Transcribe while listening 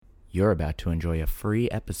You're about to enjoy a free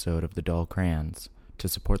episode of The Dull Crayons. To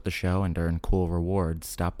support the show and earn cool rewards,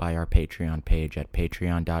 stop by our Patreon page at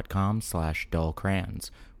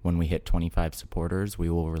patreon.com/dullcrayons. When we hit 25 supporters, we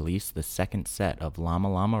will release the second set of Llama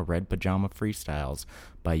Llama Red Pajama Freestyles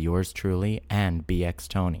by yours truly and BX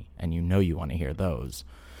Tony, and you know you want to hear those.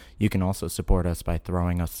 You can also support us by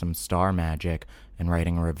throwing us some star magic and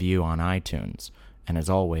writing a review on iTunes. And as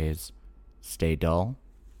always, stay dull,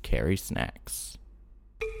 carry snacks.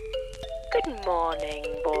 Good morning,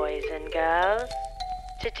 boys and girls.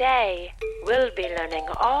 Today, we'll be learning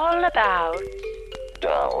all about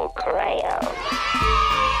dull crayons.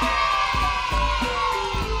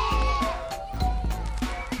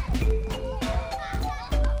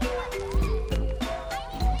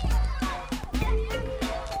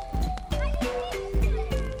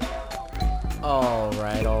 All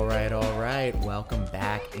right. Welcome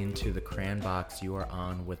back into the Crayon Box. You are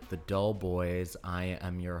on with the Dull Boys. I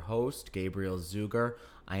am your host, Gabriel Zuger.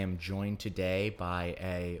 I am joined today by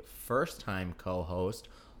a first-time co-host,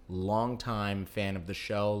 longtime fan of the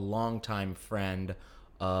show, longtime friend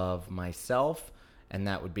of myself, and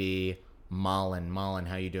that would be Malin. Malin,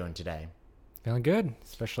 how you doing today? Feeling good,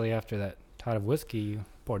 especially after that tot of whiskey you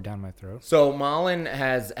poured down my throat. So Malin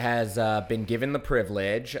has been given the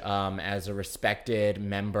privilege, as a respected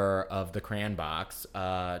member of the Crayon Box,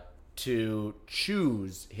 to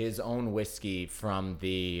choose his own whiskey from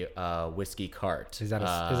the whiskey cart. Is that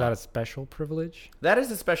a special privilege? That is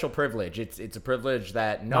a special privilege. It's a privilege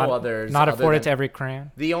that others not afforded to every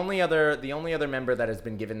crayon. The only other member that has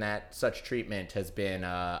been given that such treatment has been,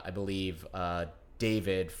 I believe,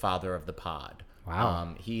 David, father of the pod.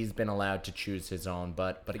 Wow. He's been allowed to choose his own,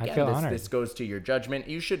 but again, this goes to your judgment.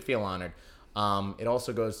 You should feel honored. It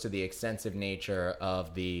also goes to the extensive nature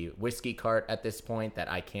of the whiskey cart at this point that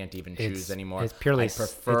I can't even choose anymore. It's purely I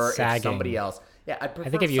prefer it's sagging. if somebody else. Yeah, I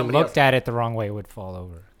think if you looked at it the wrong way, it would fall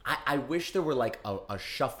over. I wish there were like a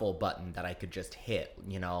shuffle button that I could just hit,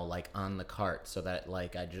 like on the cart, so that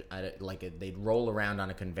they'd roll around on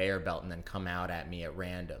a conveyor belt and then come out at me at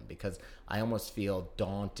random, because I almost feel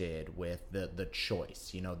daunted with the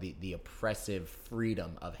choice, the oppressive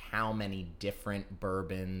freedom of how many different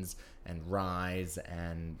bourbons and ryes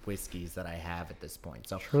and whiskeys that I have at this point.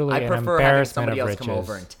 So truly I prefer having somebody else come riches.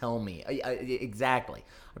 over and tell me. Exactly.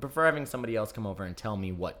 I prefer having somebody else come over and tell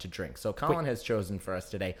me what to drink. So Colin has chosen for us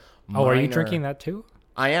today. Are you drinking that too?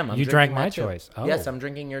 I am. You drank my choice. Oh. Yes, I'm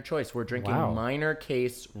drinking your choice. We're drinking Wow. Minor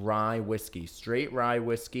Case Rye Whiskey, straight rye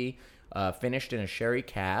whiskey, finished in a sherry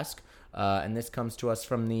cask. And this comes to us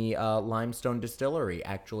from the Limestone Distillery,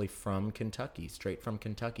 actually from Kentucky, straight from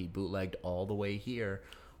Kentucky, bootlegged all the way here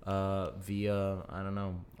via, I don't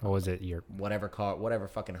know. What was it? Your whatever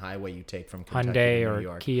fucking highway you take from Kentucky Hyundai to New or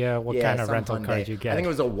York. Kia? What kind of rental car did you get? I think it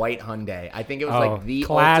was a white Hyundai. I think it was like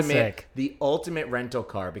the ultimate rental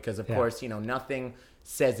car, because of course, nothing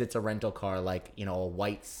says it's a rental car like, a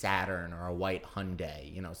white Saturn or a white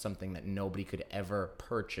Hyundai, something that nobody could ever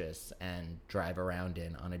purchase and drive around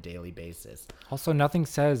in on a daily basis. Also, nothing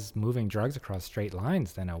says moving drugs across straight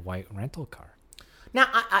lines than a white rental car. Now,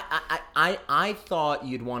 I thought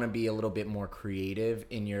you'd want to be a little bit more creative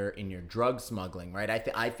in your drug smuggling, right?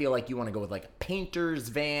 I feel like you want to go with like a painter's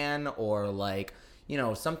van, or like,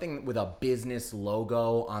 something with a business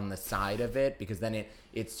logo on the side of it, because then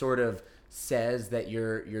it sort of says that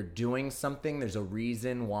you're doing something. There's a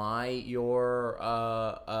reason why you're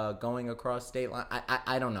going across state line.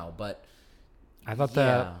 I don't know, but I thought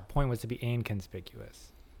the point was to be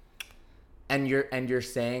inconspicuous. And you're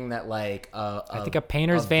saying that like I think a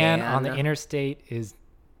painter's van on the interstate is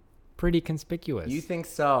pretty conspicuous. You think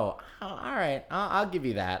so? Oh, all right, I'll give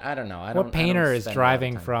you that. I don't know. What painter is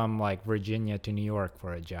driving from like Virginia to New York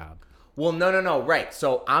for a job? Well, no. Right.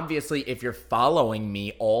 So obviously, if you're following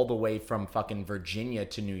me all the way from fucking Virginia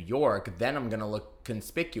to New York, then I'm gonna look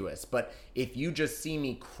conspicuous. But if you just see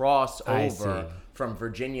me cross over from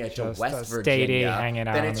Virginia to West Virginia,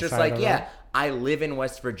 then it's just like, I live in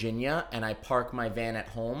West Virginia and I park my van at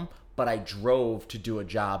home, but I drove to do a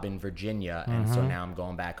job in Virginia, and so now I'm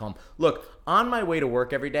going back home. Look, on my way to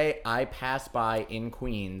work every day, I pass by in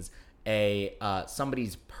Queens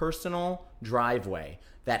somebody's personal driveway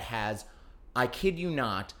that has, I kid you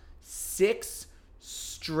not, 6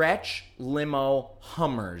 stretch limo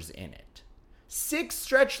Hummers in it. 6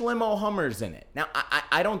 stretch limo Hummers in it. Now,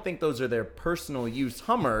 I don't think those are their personal use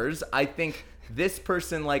Hummers. I think this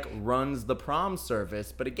person like runs the prom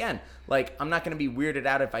service. But again, like, I'm not going to be weirded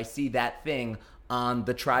out if I see that thing on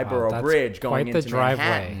the Triborough Bridge going into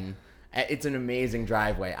Manhattan. It's an amazing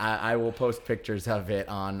driveway. I will post pictures of it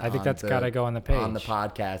on. I think that's got to go on the page, on the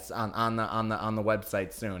podcast, on the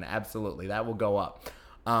website soon. Absolutely, that will go up.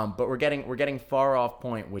 But we're getting far off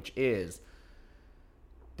point, which is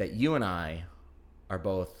that you and I are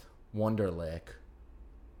both Wonderlic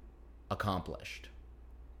accomplished.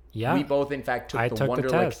 Yeah. We both, in fact, took the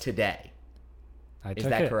Wonderlic today. Is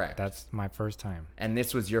that correct? That's my first time. And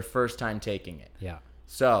this was your first time taking it. Yeah.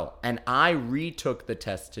 So, and I retook the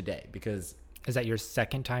test today because... Is that your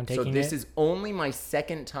second time taking it? So this is only my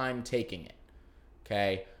second time taking it.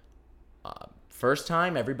 Okay. First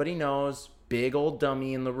time, everybody knows, big old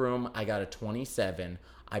dummy in the room. I got a 27.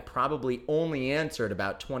 I probably only answered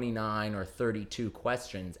about 29 or 32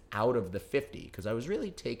 questions out of the 50 because I was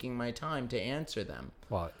really taking my time to answer them.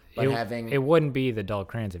 Well, but it wouldn't be the dull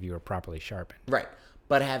crayons if you were properly sharpened. Right.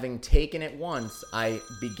 But having taken it once, I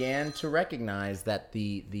began to recognize that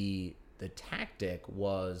the tactic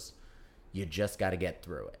was you just got to get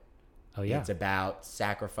through it. Oh, yeah. It's about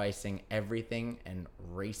sacrificing everything and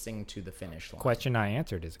racing to the finish line. Question I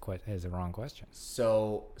answered is a wrong question.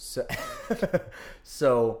 So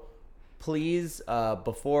please,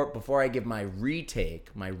 before I give my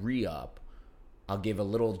retake, my re-up, I'll give a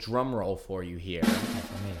little drum roll for you here.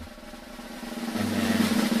 For me. And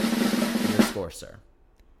then your score, sir.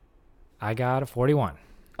 I got a 41.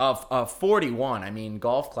 41. I mean,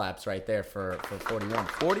 golf claps right there for 41.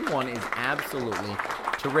 41 is absolutely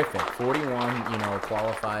terrific. 41,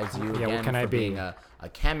 qualifies you again for being a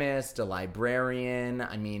chemist, a librarian.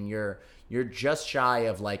 I mean, you're just shy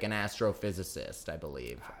of like an astrophysicist, I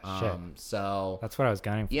believe. Shit. So that's what I was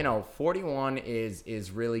gunning for. 41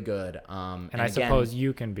 is really good. And I suppose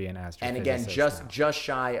you can be an astrophysicist. And again, just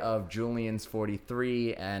shy of Julian's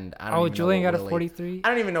 43, and I don't even Julian know got a 43? I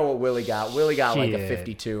don't even know what Willie got. Willie got like a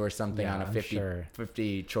 52 or something on a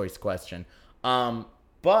 50 choice question.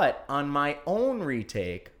 But on my own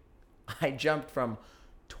retake, I jumped from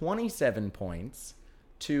 27 points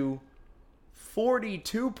to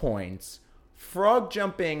 42 points. Frog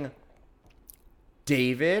jumping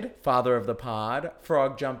David, father of the pod.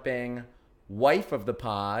 Frog jumping wife of the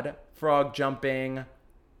pod. Frog jumping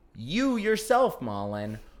you yourself,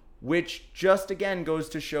 Malin. Which just again goes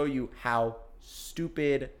to show you how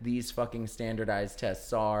stupid these fucking standardized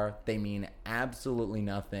tests are. They mean absolutely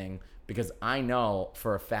nothing. Because I know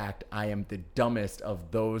for a fact I am the dumbest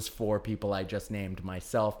of those 4 people I just named.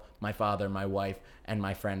 Myself, my father, my wife, and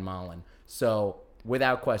my friend Malin. So,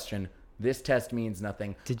 without question, this test means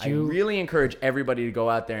nothing. I really encourage everybody to go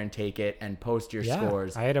out there and take it and post your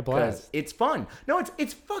scores. I had a blast. It's fun. No,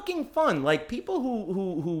 it's fucking fun. Like, people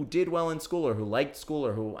who did well in school or who liked school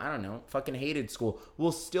or who, I don't know, fucking hated school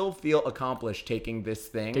will still feel accomplished taking this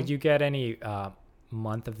thing. Did you get any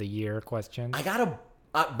month of the year questions? I got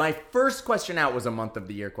my first question out was a month of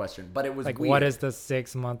the year question, but it was like, weird. What is the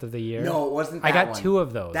 6th month of the year? No, it wasn't that I got one. 2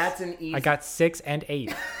 of those. That's an easy... I got 6 and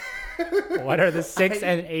 8. What are the 6th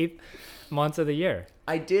and 8th months of the year?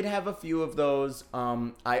 I did have a few of those.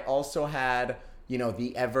 I also had,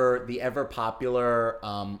 the ever popular,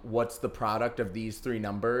 what's the product of these 3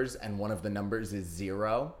 numbers? And one of the numbers is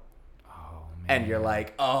 0. Oh, man. And you're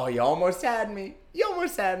like, oh, you almost had me.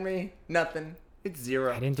 Nothing. It's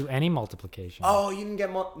 0. I didn't do any multiplication. Oh, you didn't get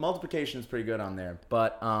multiplication is pretty good on there.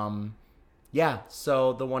 But, yeah,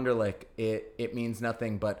 so the Wonderlic, it means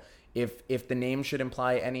nothing. But if the name should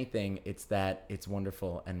imply anything, it's that it's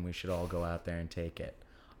wonderful and we should all go out there and take it.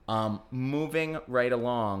 Moving right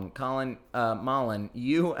along, Malin,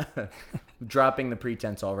 you dropping the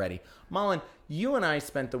pretense already. Malin, you and I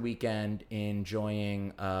spent the weekend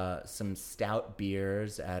enjoying some stout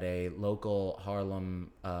beers at a local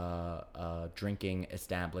Harlem drinking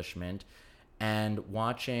establishment and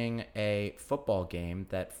watching a football game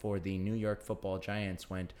that for the New York Football Giants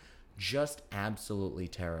went just absolutely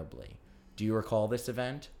terribly. Do you recall this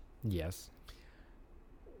event? Yes.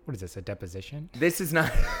 What is this, a deposition? This is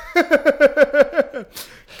not...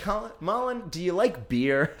 Malin, do you like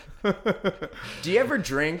beer? Do you ever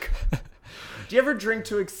drink? Do you ever drink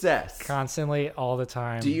to excess? Constantly, all the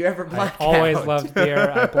time. Do you ever black out? I always loved beer.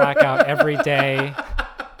 I black out every day.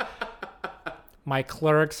 My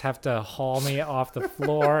clerks have to haul me off the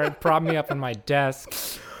floor and prop me up on my desk.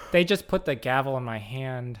 They just put the gavel in my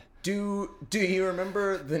hand. Do you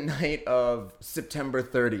remember the night of September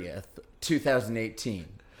 30th, 2018?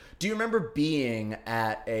 Do you remember being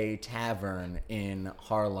at a tavern in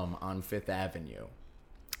Harlem on 5th Avenue?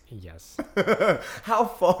 Yes. How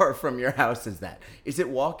far from your house is that? Is it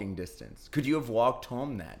walking distance? Could you have walked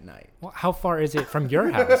home that night? Well, how far is it from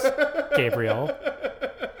your house, Gabriel?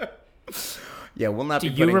 Yeah, we'll not. Do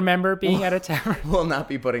you remember being at a tavern? We'll not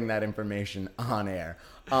be putting that information on air.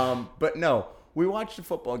 But no, we watched a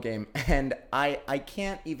football game, and I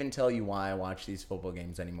can't even tell you why I watch these football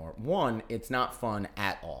games anymore. One, it's not fun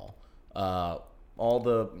at all. all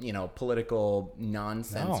the political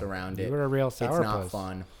nonsense No, around you it. were a real It's not sourpuss.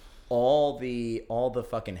 fun. All the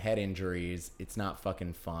fucking head injuries. It's not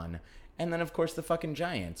fucking fun. And then of course the fucking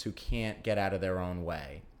Giants who can't get out of their own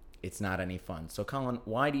way. It's not any fun. So Colin,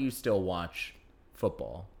 why do you still watch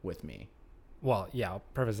football with me? Well, yeah, I'll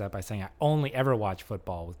preface that by saying I only ever watch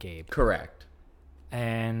football with Gabe. Correct.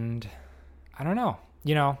 And I don't know.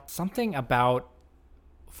 Something about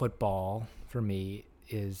football for me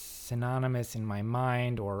is synonymous in my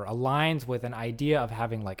mind or aligns with an idea of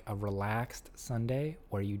having like a relaxed Sunday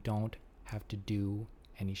where you don't have to do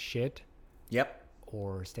any shit Yep.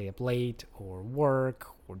 or stay up late or work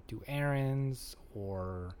or do errands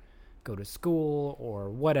or go to school or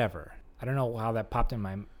whatever. I don't know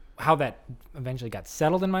how that eventually got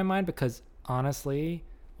settled in my mind because honestly,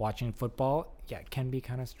 watching football, it can be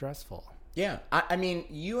kind of stressful. Yeah, I mean,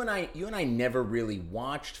 you and I never really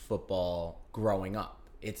watched football growing up.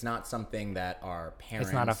 It's not something that our parents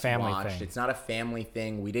It's not a family watched. thing. It's not a family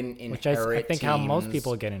thing. We didn't inherit Which I think how most teams,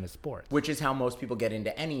 people get into sports. which is how most people get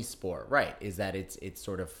into any sport, right? Is that it's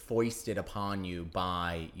sort of foisted upon you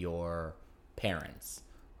by your parents,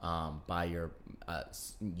 by your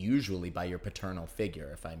usually by your paternal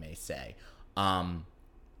figure, if I may say.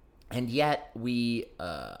 And yet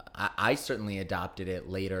I certainly adopted it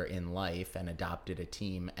later in life and adopted a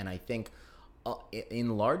team. And I think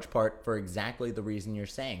in large part for exactly the reason you're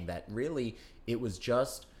saying, that really it was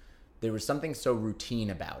just, there was something so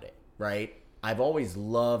routine about it, right? I've always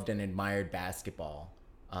loved and admired basketball,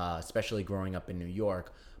 especially growing up in New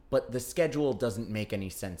York, but the schedule doesn't make any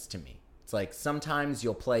sense to me. It's like sometimes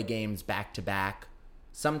you'll play games back to back.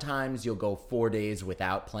 Sometimes you'll go 4 days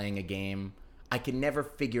without playing a game. I can never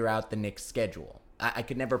figure out the Knicks' schedule. I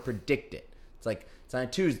could never predict it. It's like, it's on a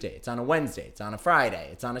Tuesday, it's on a Wednesday, it's on a Friday,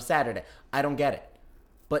 it's on a Saturday. I don't get it.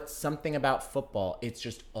 But something about football, it's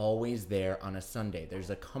just always there on a Sunday. There's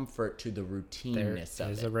a comfort to the routineness of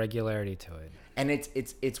it. There's a regularity to it. And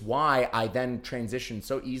it's why I then transitioned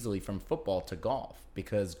so easily from football to golf,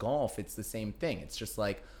 because golf, it's the same thing. It's just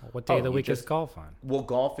like, What day of the week is golf on? Well,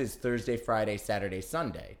 golf is Thursday, Friday, Saturday,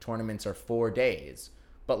 Sunday. Tournaments are 4 days.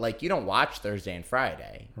 But, like, you don't watch Thursday and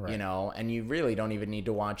Friday, Right. And you really don't even need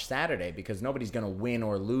to watch Saturday because nobody's going to win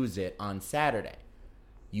or lose it on Saturday.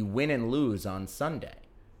 You win and lose on Sunday.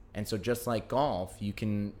 And so just like golf, you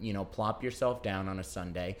can, plop yourself down on a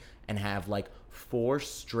Sunday and have, like, 4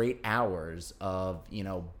 straight hours of,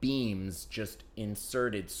 beams just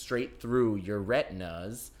inserted straight through your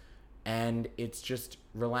retinas, and it's just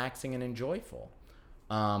relaxing and enjoyable.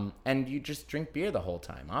 And you just drink beer the whole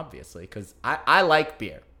time, obviously, because I like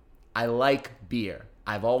beer. I like beer.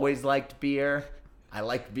 I've always liked beer. I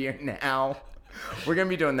like beer now. We're going to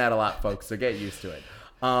be doing that a lot, folks, so get used to it.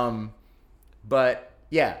 But,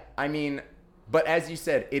 yeah, I mean, but as you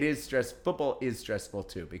said, football is stressful,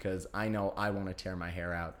 too, because I know I want to tear my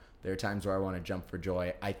hair out. There are times where I want to jump for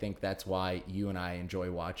joy. I think that's why you and I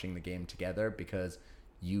enjoy watching the game together, because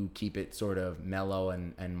you keep it sort of mellow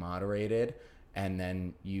and moderated. And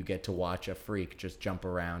then you get to watch a freak just jump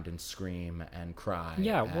around and scream and cry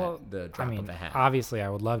at the drop of a hat. Obviously, I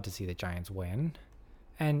would love to see the Giants win.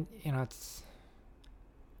 And,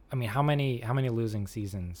 how many losing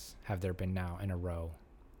seasons have there been now in a row?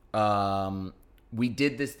 We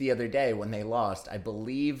did this the other day when they lost. I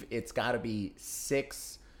believe it's got to be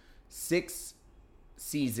six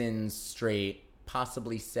seasons straight,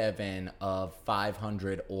 possibly 7 of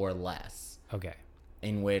 500 or less. Okay.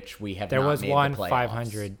 In which we have there not was made one the playoffs.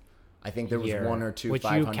 500. I think there was year, 1 or 2 which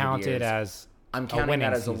 500 you counted years. as I'm counting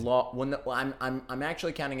that as season. a loss. I'm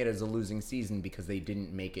actually counting it as a losing season because they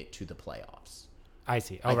didn't make it to the playoffs. I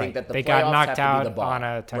see. I Right. think that the they got playoffs knocked have to be out the ball. on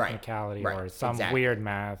a technicality Right. or some Exactly. weird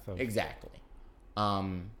math. Exactly.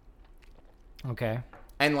 Okay.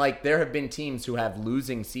 And like there have been teams who have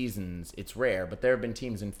losing seasons. It's rare, but there have been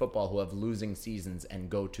teams in football who have losing seasons and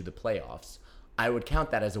go to the playoffs. I would count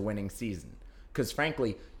that as a winning season because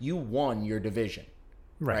frankly, you won your division.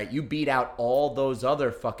 Right. You beat out all those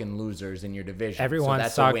other fucking losers in your division. Everyone so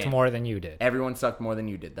that's sucked a win. more than you did. Everyone sucked more than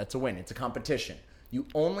you did. That's a win. It's a competition. You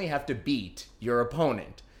only have to beat your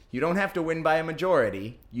opponent. You don't have to win by a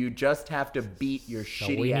majority. You just have to beat your shitty ass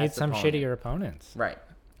opponent. We need some shittier opponents. Right.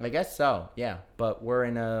 I guess so. Yeah. But we're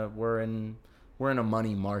in a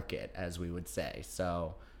money market, as we would say.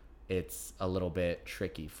 So it's a little bit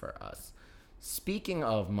tricky for us. Speaking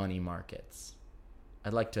of money markets,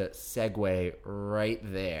 I'd like to segue right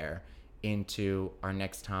there into our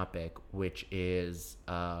next topic, which is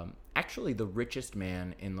actually the richest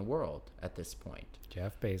man in the world at this point.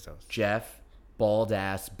 Jeff Bezos. Jeff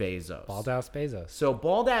Bald-ass Bezos. Bald-ass Bezos. So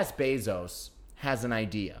Bald-ass Bezos has an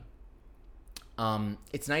idea.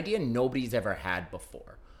 It's an idea nobody's ever had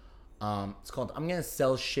before. It's called I'm Gonna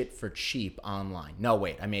Sell Shit for Cheap Online. No,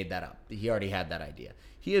 wait, I made that up. He already had that idea.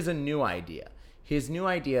 He has a new idea. His new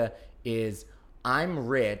idea is I'm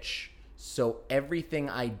rich, so everything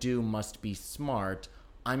I do must be smart.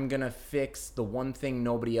 I'm going to fix the one thing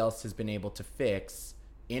nobody else has been able to fix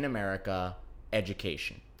in America,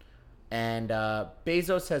 education. And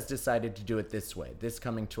Bezos has decided to do it this way. This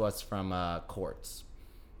coming to us from Quartz.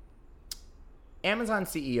 Amazon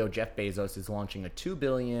CEO Jeff Bezos is launching a $2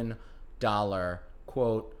 billion,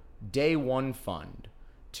 quote, day one fund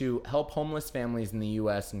to help homeless families in the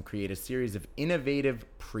U.S. and create a series of innovative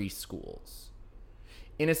preschools.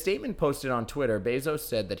 In a statement posted on Twitter, Bezos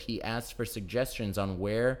said that he asked for suggestions on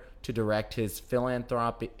where to direct his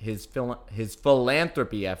philanthropy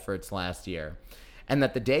efforts last year, and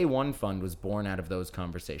that the Day One Fund was born out of those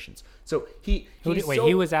conversations. So he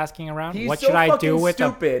was asking around, what should I do with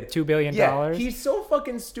 $2 billion? Yeah, he's so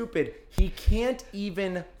fucking stupid. He can't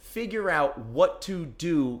even figure out what to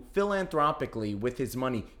do philanthropically with his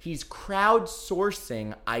money. He's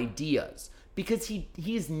crowdsourcing ideas because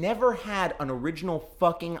he's never had an original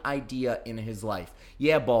fucking idea in his life.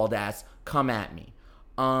 Yeah, bald ass, come at me.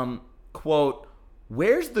 Quote,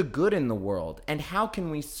 where's the good in the world and how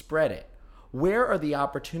can we spread it? Where are the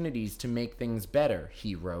opportunities to make things better?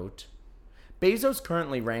 He wrote. Bezos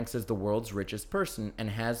currently ranks as the world's richest person and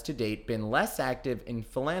has to date been less active in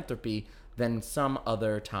philanthropy than some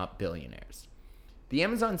other top billionaires. The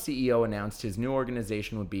Amazon CEO announced his new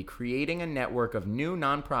organization would be creating a network of new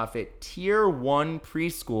nonprofit Tier 1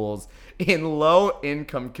 preschools in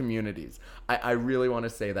low-income communities. I really want to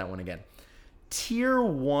say that one again. Tier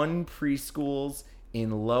 1 preschools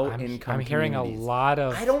in low-income communities. I'm hearing a lot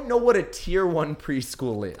of... I don't know what a Tier 1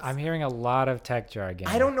 preschool is. I'm hearing a lot of tech jargon.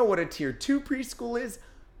 I don't know what a Tier 2 preschool is.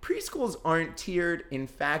 Preschools aren't tiered. In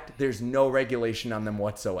fact, there's no regulation on them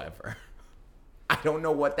whatsoever. I don't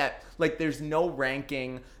know what that... Like, there's no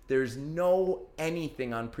ranking. There's no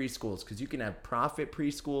anything on preschools. Because you can have profit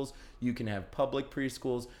preschools. You can have public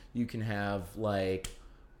preschools. You can have, like,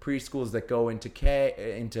 preschools that go into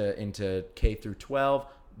K through 12.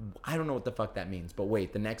 I don't know what the fuck that means. But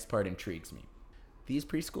wait, the next part intrigues me. These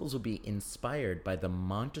preschools will be inspired by the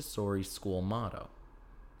Montessori school model,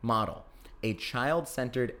 a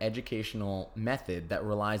child-centered educational method that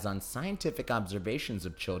relies on scientific observations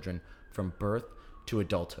of children from birth to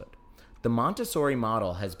adulthood. The Montessori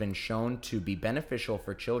model has been shown to be beneficial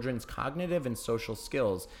for children's cognitive and social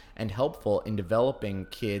skills and helpful in developing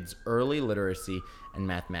kids' early literacy and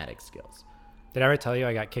mathematics skills. Did I ever tell you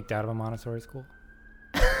I got kicked out of a Montessori school?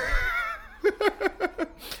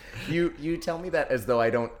 You tell me that as though I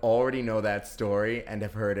don't already know that story and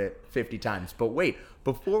have heard it 50 times. But wait,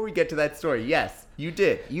 before we get to that story, yes, you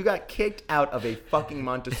did. You got kicked out of a fucking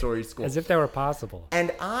Montessori school. As if that were possible.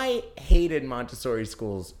 And I hated Montessori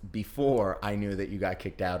schools before I knew that you got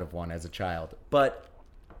kicked out of one as a child. But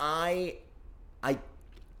let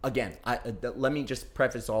me just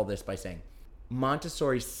preface all this by saying,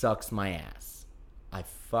 Montessori sucks my ass. I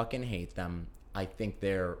fucking hate them. I think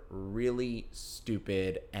they're really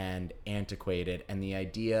stupid and antiquated. And the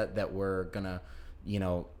idea that we're gonna,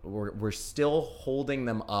 we're still holding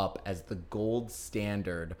them up as the gold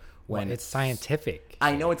standard when it's scientific.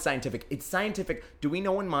 I know it's scientific. It's scientific. Do we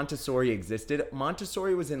know when Montessori existed?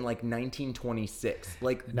 Montessori was in like 1926.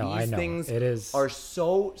 These things are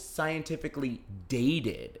so scientifically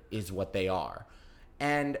dated is what they are.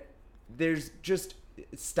 And there's just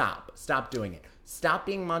stop doing it. Stop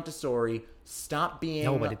being Montessori. Stop being...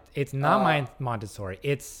 No, but it's not Montessori.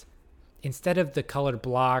 It's instead of the colored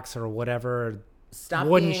blocks or whatever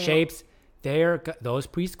wooden shapes, those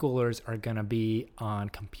preschoolers are going to be on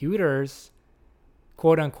computers,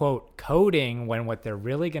 quote unquote, coding when what they're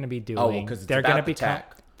really going to be doing... because they're going to be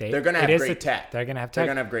tech. They're going to have great tech. They're going to have tech. They're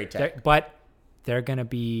going to have great tech. But they're going to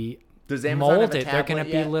be molded. They're going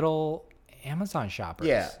to be little Amazon shoppers.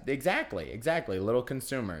 Yeah, exactly. Little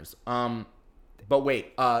consumers. But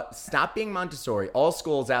wait, stop being Montessori. All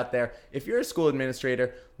schools out there, if you're a school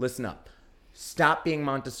administrator, listen up. Stop being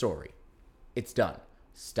Montessori. It's done.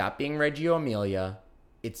 Stop being Reggio Emilia.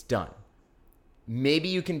 It's done. Maybe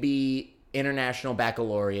you can be International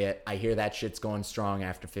Baccalaureate. I hear that shit's going strong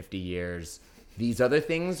after 50 years. These other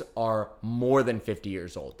things are more than 50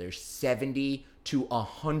 years old. They're 70 to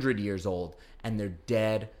 100 years old, and they're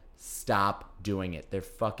dead. Stop doing it. They're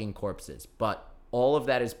fucking corpses. But all of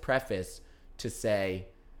that is prefaced to say,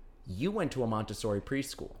 you went to a Montessori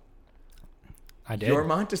preschool. I did. Your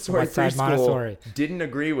Montessori preschool didn't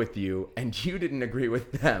agree with you, and you didn't agree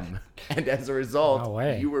with them. And as a result,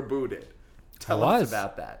 you were booted. Tell us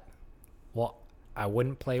about that. Well, I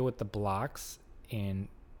wouldn't play with the blocks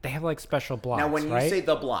they have like special blocks. Now, when you right? say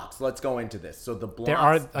the blocks, let's go into this. So the blocks,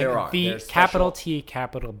 there are the There's capital special, T,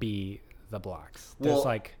 capital B, the blocks. There's Well,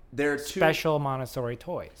 like there are two, special Montessori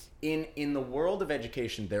toys. in the world of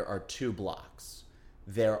education, there are two blocks.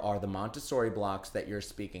 There are the Montessori blocks that you're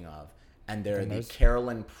speaking of, and there are the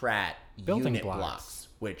Carolyn Pratt building unit blocks. blocks,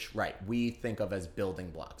 which, right, we think of as building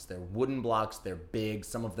blocks. They're wooden blocks. They're big.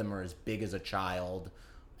 Some of them are as big as a child,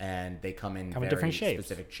 and they come in very different shapes.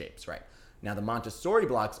 specific shapes, right? Now, the Montessori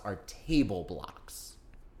blocks are table blocks,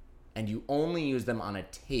 and you only use them on a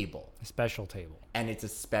table. A special table. And it's a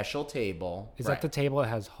special table. Is right. that the table that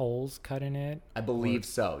has holes cut in it? I believe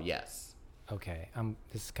so, yes. Okay,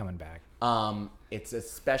 this is coming back. It's a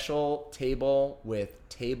special table with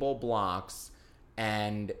table blocks,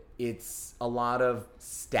 and it's a lot of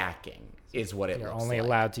stacking is what it You're looks only like.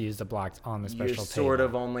 allowed to use the blocks on the special You're table. sort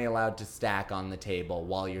of only allowed to stack on the table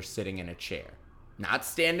while you're sitting in a chair. Not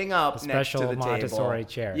standing up next to special the Montessori table.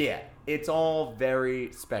 chair. Yeah, it's all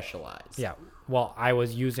very specialized. Yeah. Well, I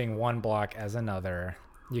was using one block as another.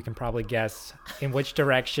 You can probably guess in which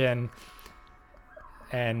direction.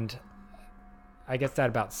 And I guess that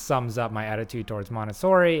about sums up my attitude towards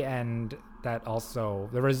Montessori, and that also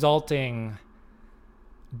the resulting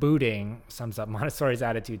booting sums up Montessori's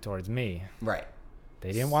attitude towards me. Right.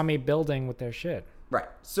 They didn't want me building with their shit. Right.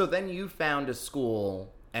 So then you found a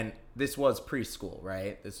school, and this was preschool,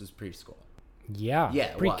 right? This was preschool. Yeah. Yeah,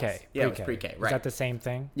 it pre-K. was. Yeah, it was pre-K, right. Is that the same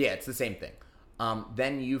thing? Yeah, it's the same thing.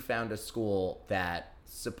 Then you found a school that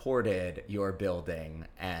supported your building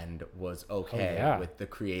and was okay with the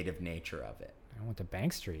creative nature of it. I went to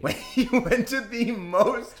Bank Street. You went to the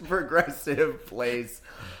most progressive place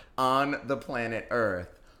on the planet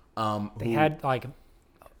Earth. They had like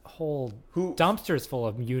whole dumpsters full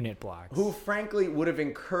of unit blocks. Who frankly would have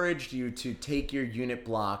encouraged you to take your unit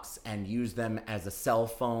blocks and use them as a cell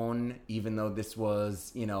phone, even though this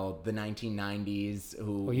was, the 1990s.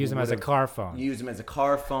 We'll use them as a car phone. Use them as a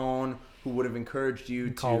car phone. Who would have encouraged you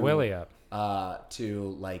to call Willie up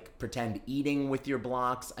to like pretend eating with your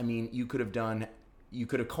blocks. I mean, you could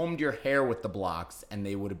have combed your hair with the blocks and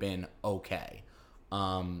they would have been okay.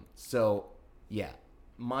 So yeah,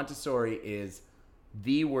 Montessori is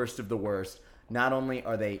the worst of the worst. Not only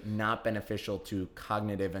are they not beneficial to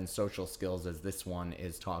cognitive and social skills, as this one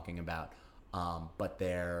is talking about, but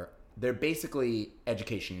they're basically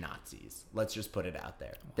education Nazis. Let's just put it out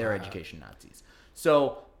there. They're education Nazis.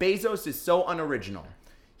 So Bezos is so unoriginal.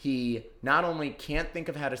 He not only can't think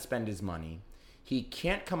of how to spend his money, he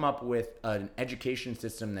can't come up with an education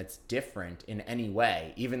system that's different in any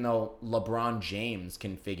way, even though LeBron James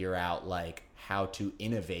can figure out like how to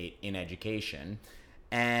innovate in education.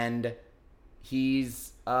 And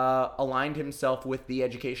he's aligned himself with the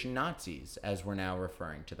education Nazis, as we're now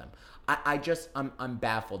referring to them. I'm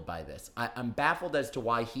baffled by this. I'm baffled as to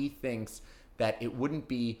why he thinks that it wouldn't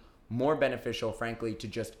be more beneficial, frankly, to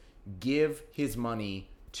just give his money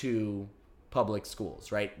to public schools,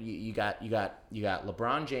 right? You got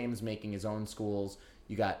LeBron James making his own schools.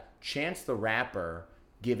 You got Chance the Rapper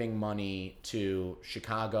giving money to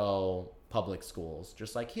Chicago public schools.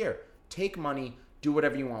 Just like, here, take money, do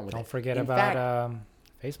whatever you want with it. Don't forget about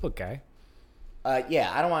Facebook guy.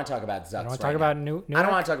 Yeah, I don't want to talk about Zucks. I don't want to talk about New I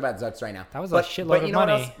don't want to talk about Zucks right now. That was a shitload of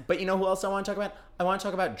money. But you know who else I want to talk about? I want to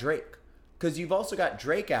talk about Drake. Because you've also got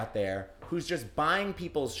Drake out there who's just buying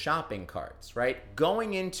people's shopping carts, right?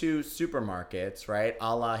 Going into supermarkets, right?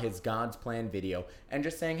 A la his God's Plan video, and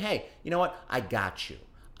just saying, hey, you know what? I got you.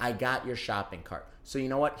 I got your shopping cart. So you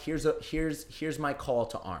know what? Here's my call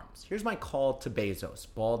to arms. Here's my call to Bezos,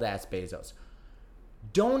 bald ass Bezos.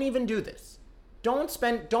 Don't even do this.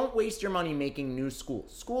 Don't waste your money making new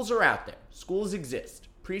schools. Schools are out there. Schools exist.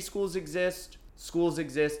 Preschools exist. Schools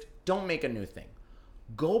exist. Don't make a new thing.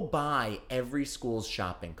 Go buy every school's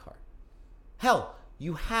shopping cart. Hell,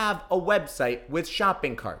 you have a website with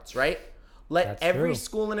shopping carts, right? Let every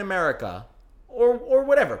school in America, or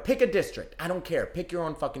whatever, pick a district. I don't care. Pick your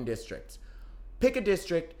own fucking districts. Pick a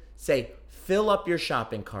district, say, fill up your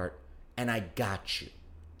shopping cart, and I got you.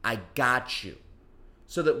 I got you.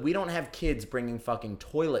 So that we don't have kids bringing fucking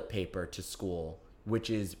toilet paper to school, which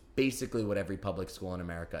is basically what every public school in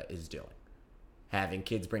America is doing. Having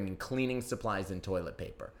kids bringing cleaning supplies and toilet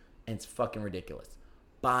paper. And it's fucking ridiculous.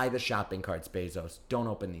 Buy the shopping carts, Bezos. Don't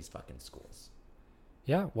open these fucking schools.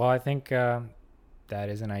 Yeah, well, I think that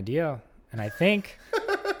is an idea. And I think...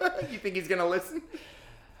 You think he's going to listen?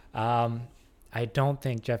 I don't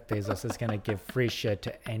think Jeff Bezos is going to give free shit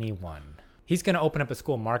to anyone. He's going to open up a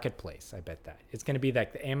school marketplace, I bet that. It's going to be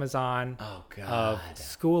like the Amazon of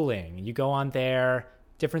schooling. You go on there,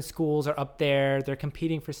 Different schools are up there. They're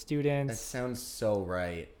competing for students. That sounds so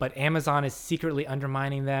right. But Amazon is secretly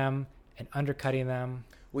undermining them and undercutting them.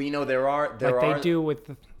 Well, you know, there are they do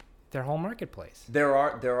with their whole marketplace. There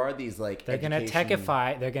are these like they're gonna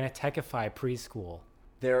techify preschool.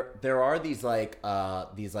 There are these like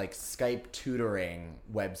Skype tutoring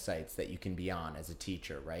websites that you can be on as a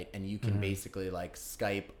teacher, right? And you can basically like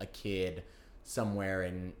Skype a kid somewhere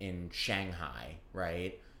in Shanghai,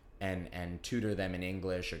 right? And tutor them in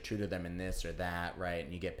English or tutor them in this or that, right?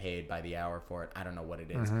 And you get paid by the hour for it. I don't know what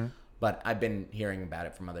it is. But I've been hearing about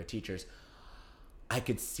it from other teachers. I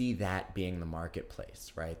could see that being the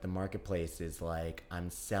marketplace, right? The marketplace is like,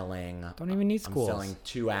 I'm selling... Don't even need schools. I'm selling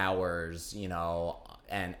 2 hours, you know,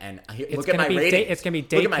 and it's look at my ratings. It's going to be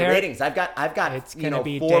daycare. Look at my ratings. I've got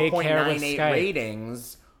 4.98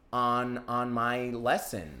 ratings on my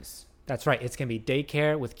lessons. That's right. It's going to be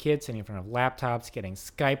daycare with kids sitting in front of laptops getting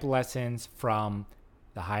Skype lessons from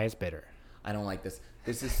the highest bidder. I don't like this.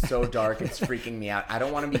 This is so dark. It's freaking me out. I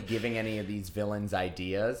don't want to be giving any of these villains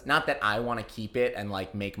ideas. Not that I want to keep it and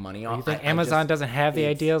like make money off. You think Amazon doesn't have the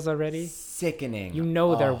ideas already? Sickening. You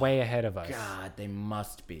know they're way ahead of us. God, they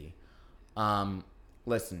must be.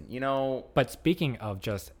 Listen, you know. But speaking of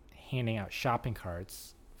just handing out shopping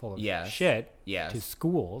carts full of shit to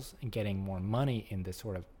schools and getting more money in this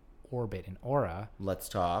sort of orbit and aura. Let's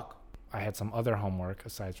talk. I had some other homework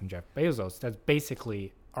aside from Jeff Bezos that's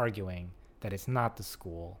basically arguing that it's not the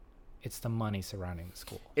school, it's the money surrounding the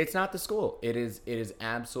school. It's not the school. It is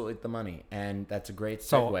absolutely the money, and that's a great segue.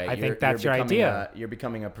 So I think that's your idea. You're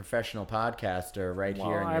becoming a professional podcaster right here.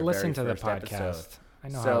 Well, I listen to the podcast. Episode. I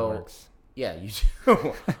know how it works. Yeah, you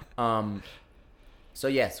do. So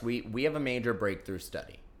yes, we have a major breakthrough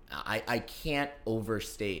study. I can't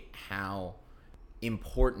overstate how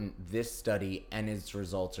important this study and its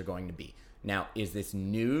results are going to be. Now, is this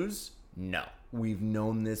news? No. We've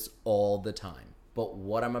known this all the time. But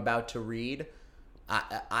what I'm about to read,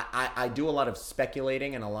 I do a lot of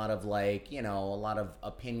speculating and a lot of like, you know, a lot of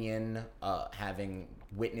opinion, having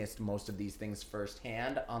witnessed most of these things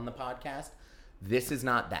firsthand on the podcast. This is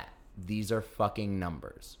not that. These are fucking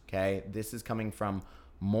numbers, okay? This is coming from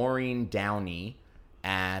Maureen Downey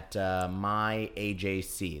at my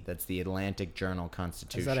AJC. That's the Atlantic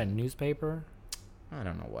Journal-Constitution. Is that a newspaper? I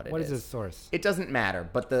don't know what it is. What is the source? It doesn't matter,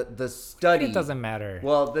 but the study... It doesn't matter.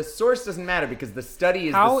 Well, the source doesn't matter because the study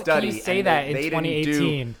is the study. How can you say that in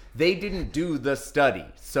 2018? They didn't do the study,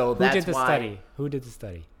 so that's why... Who did the study? Who did the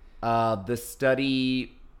study? The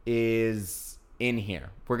study is in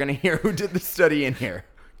here. We're going to hear who did the study in here,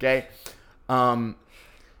 okay?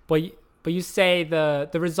 But you say the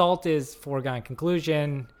result is foregone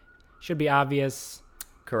conclusion, should be obvious.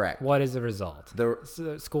 Correct. What is the result?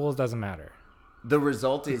 Schools doesn't matter. The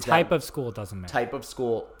result is type of school doesn't matter. Type of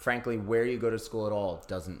school, frankly, where you go to school at all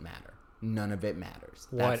doesn't matter. None of it matters.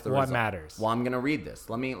 That's what matters? Well, I'm gonna read this.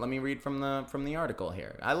 Let me read from the article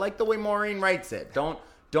here. I like the way Maureen writes it. Don't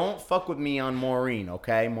fuck with me on Maureen,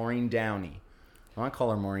 okay? Maureen Downey. I want to call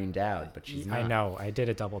her Maureen Dowd, but she's not. I know. I did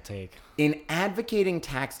a double take. In advocating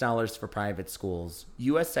tax dollars for private schools,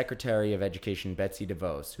 U.S. Secretary of Education Betsy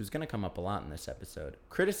DeVos, who's going to come up a lot in this episode,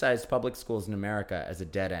 criticized public schools in America as a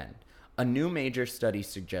dead end. A new major study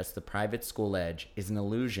suggests the private school edge is an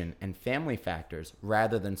illusion and family factors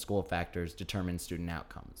rather than school factors determine student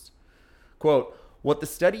outcomes. Quote, what the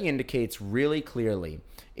study indicates really clearly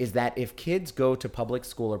is that if kids go to public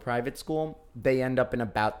school or private school, they end up in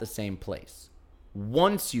about the same place.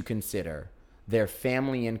 Once you consider their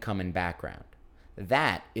family income and background.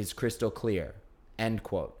 That is crystal clear, end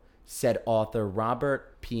quote, said author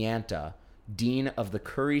Robert Pianta, Dean of the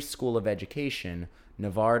Curry School of Education,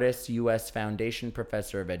 Novartis U.S. Foundation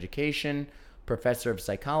Professor of Education, Professor of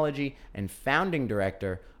Psychology, and Founding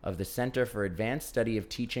Director of the Center for Advanced Study of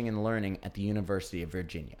Teaching and Learning at the University of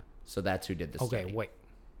Virginia. So that's who did the study. Okay, wait.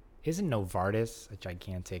 Isn't Novartis a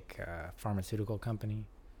gigantic pharmaceutical company?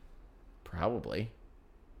 Probably.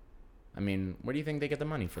 I mean, where do you think they get the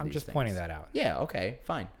money for these things? I'm just pointing that out. Yeah, okay,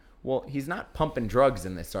 fine. Well, he's not pumping drugs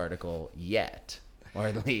in this article yet, or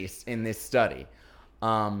at least in this study.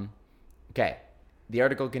 Okay, the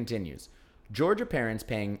article continues. Georgia parents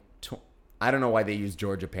paying... I don't know why they use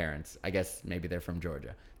Georgia parents. I guess maybe they're from Georgia.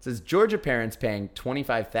 It says, Georgia parents paying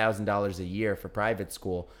 $25,000 a year for private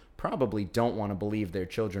school probably don't want to believe their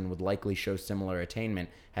children would likely show similar attainment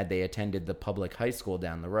had they attended the public high school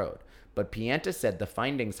down the road. But Pianta said the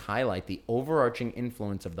findings highlight the overarching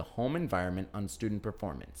influence of the home environment on student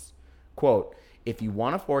performance. Quote, if you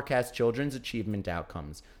want to forecast children's achievement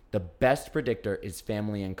outcomes, the best predictor is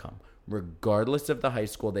family income, regardless of the high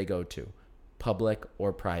school they go to, public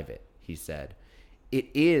or private, he said. It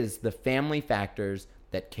is the family factors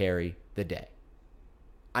that carry the day.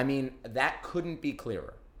 I mean, that couldn't be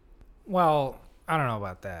clearer. Well, I don't know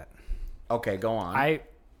about that. Okay, go on.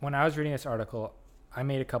 When I was reading this article, I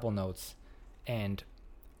made a couple notes, and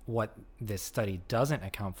what this study doesn't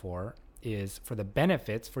account for is for the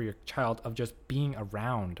benefits for your child of just being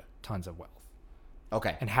around tons of wealth.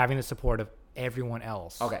 Okay. And having the support of everyone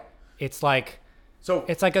else. Okay. It's like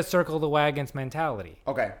a circle the wagons mentality.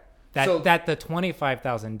 Okay. That the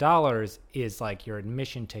 $25,000 is like your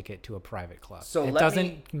admission ticket to a private club. So it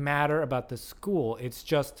doesn't matter about the school. It's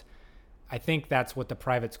just, I think that's what the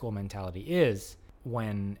private school mentality is.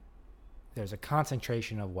 When there's a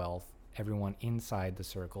concentration of wealth, everyone inside the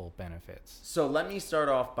circle benefits. So let me start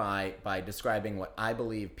off by describing what I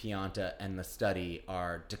believe Pianta and the study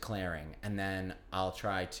are declaring, and then I'll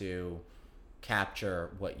try to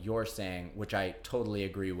capture what you're saying, which I totally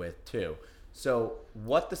agree with too. So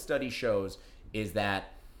what the study shows is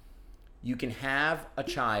that you can have a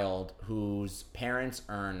child whose parents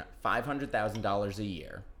earn $500,000 a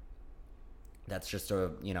year. That's just we're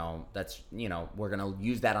going to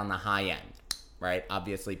use that on the high end, right?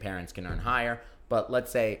 Obviously, parents can earn higher, but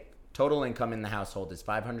let's say total income in the household is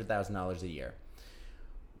 $500,000 a year.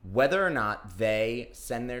 Whether or not they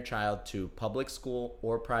send their child to public school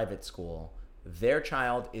or private school, their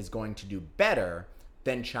child is going to do better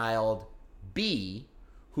than child B,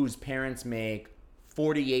 whose parents make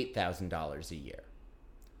 $48,000 a year.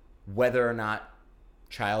 Whether or not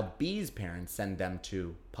child B's parents send them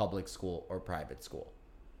to public school or private school.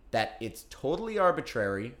 That it's totally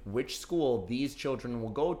arbitrary which school these children will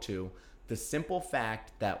go to. The simple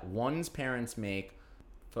fact that one's parents make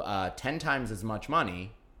 10 times as much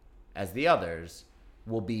money as the others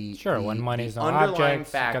will be when money's no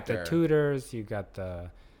object. You got the tutors, you got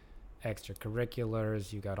the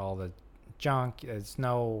extracurriculars, you got all the junk. There's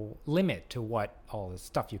no limit to what all the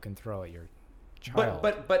stuff you can throw at your child.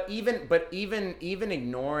 But even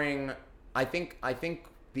ignoring, I think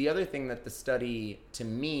the other thing that the study to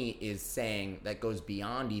me is saying that goes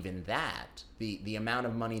beyond even that, the amount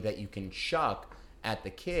of money that you can chuck at the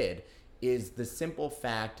kid, is the simple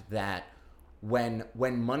fact that when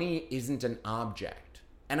money isn't an object,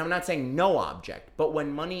 and I'm not saying no object, but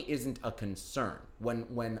when money isn't a concern,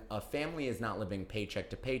 when a family is not living paycheck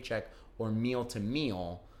to paycheck or meal to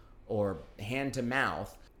meal or hand to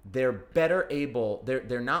mouth, they're better able,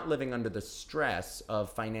 they're not living under the stress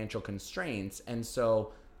of financial constraints, and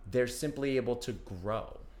so they're simply able to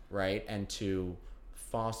grow, right? And to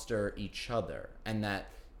foster each other. And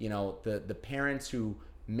that, the parents who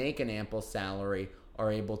make an ample salary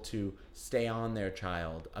are able to stay on their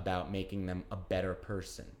child about making them a better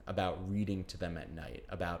person, about reading to them at night,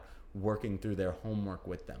 about working through their homework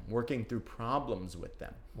with them, working through problems with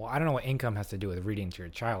them. Well, I don't know what income has to do with reading to your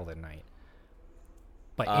child at night.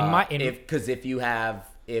 But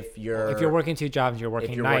if you're working two jobs, you're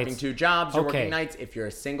working nights. Working nights. If you're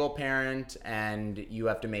a single parent and you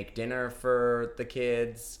have to make dinner for the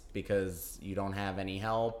kids because you don't have any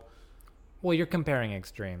help. Well, you're comparing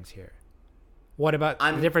extremes here. What about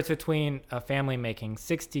the difference between a family making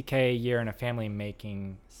 $60K a year and a family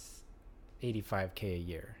making $85K a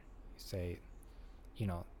year? Say,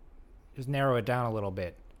 just narrow it down a little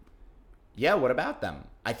bit. Yeah, what about them?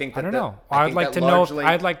 I don't know. I'd like to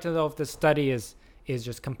know if the study is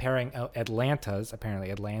just comparing Atlanta's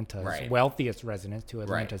right. wealthiest residents to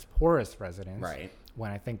Atlanta's right. poorest residents. Right. When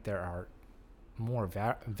I think there are more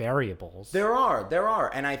variables. There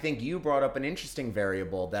are. And I think you brought up an interesting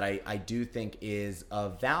variable that I do think is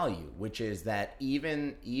of value, which is that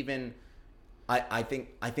even I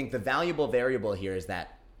think the valuable variable here is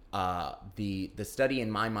that the study in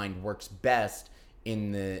my mind works best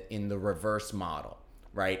in the reverse model,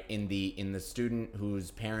 right? In the student whose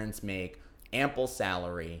parents make ample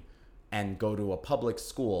salary and go to a public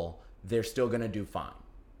school, they're still going to do fine.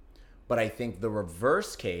 But I think the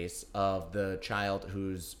reverse case of the child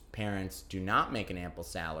whose parents do not make an ample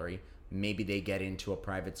salary, maybe they get into a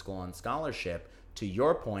private school on scholarship, to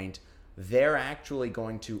your point, they're actually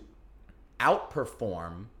going to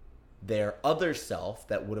outperform their other self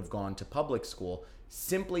that would have gone to public school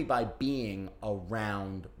simply by being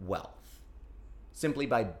around wealth, simply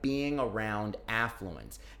by being around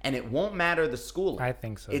affluence. And it won't matter the schooling. I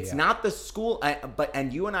think so. It's not the school,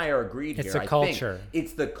 and you and I are agreed it's here. It's the culture.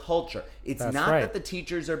 It's the culture. It's That's not right. that the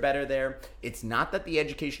teachers are better there. It's not that the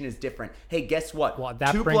education is different. Hey, guess what? Well,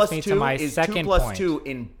 that brings me to my second point. 2 plus 2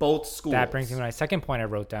 in both schools. That brings me to my second point I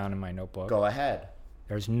wrote down in my notebook. Go ahead.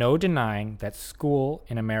 There's no denying that school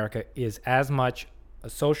in America is as much a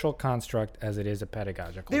social construct as it is a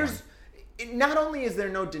pedagogical one. Not only is there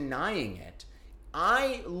no denying it,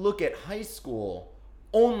 I look at high school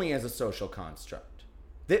only as a social construct.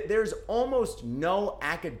 There's almost no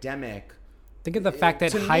academic. Think of the fact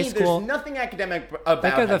that To high me, school. there's nothing academic about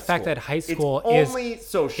Think of the high fact school. that high school it's only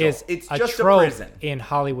social. is It's a just trope a prison. in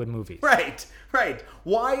Hollywood movies. Right.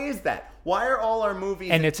 Why is that? Why are all our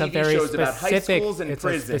movies and it's TV a very shows about high specific. schools and It's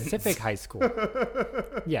prisons? a specific high school.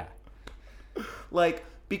 Yeah. Like,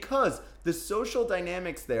 because the social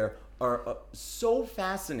dynamics there are so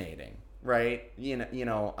fascinating, right?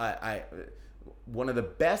 I one of the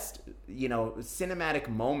best, cinematic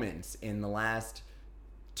moments in the last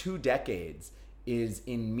 2 decades is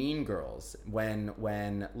in Mean Girls, when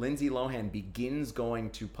Lindsay Lohan begins going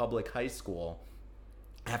to public high school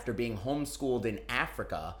after being homeschooled in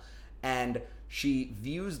Africa, and she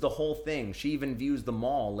views the whole thing. She even views the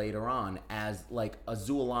mall later on as like a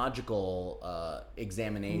zoological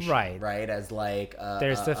examination, right? As like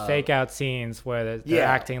there's the fake out scenes where they're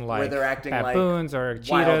acting like baboons or wild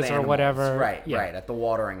cheetahs or animals. whatever, right? At the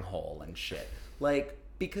watering hole and shit. Like,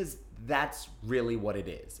 because that's really what it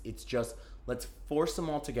is. It's just, let's force them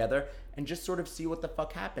all together and just sort of see what the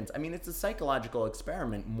fuck happens. I mean, it's a psychological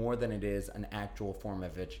experiment more than it is an actual form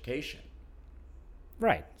of education.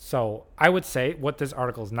 Right. So I would say what this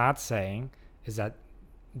article is not saying is that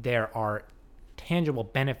there are tangible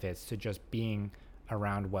benefits to just being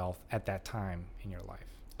around wealth at that time in your life.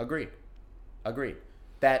 Agreed.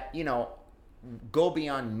 That, go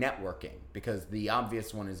beyond networking, because the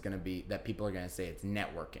obvious one is going to be that people are going to say it's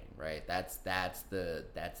networking, right? That's the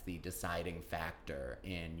deciding factor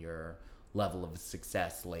in your level of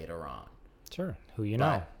success later on. Sure. Who you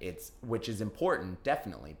know. Which is important,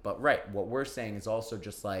 definitely. But right, what we're saying is also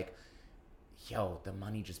just like, the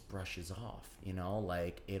money just brushes off,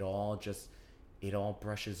 like it all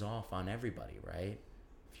brushes off on everybody, right?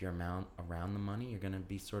 If you're around the money, you're going to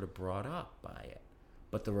be sort of brought up by it.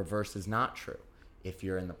 But the reverse is not true. If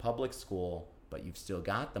you're in the public school, but you've still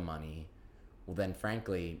got the money, well then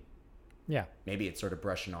frankly, maybe it's sort of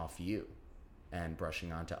brushing off you and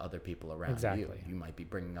brushing onto other people around you. You might be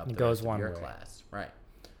bringing up the rest of your class. Right.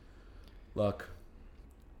 Look,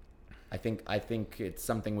 I think it's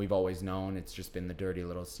something we've always known. It's just been the dirty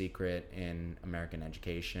little secret in American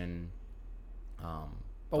education.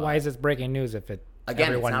 But why is this breaking news if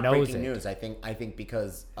everyone it's not knows breaking it? news. I think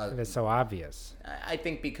because if it's so obvious. I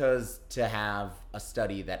think because to have a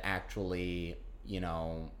study that actually,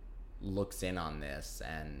 looks in on this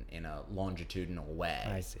and in a longitudinal way.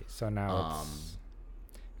 I see. So now it's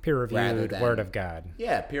peer-reviewed word of God.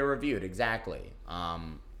 Yeah, peer-reviewed, exactly.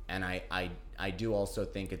 And I do also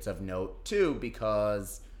think it's of note, too,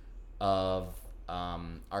 because of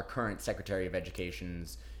our current Secretary of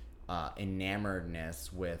Education's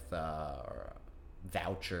enamoredness with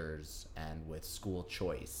vouchers and with school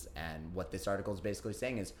choice. And what this article is basically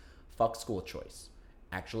saying is, fuck school choice.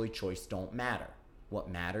 Actually, choice don't matter. What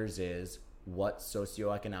matters is what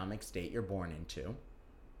socioeconomic state you're born into,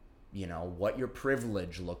 what your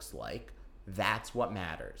privilege looks like. That's what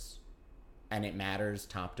matters. And it matters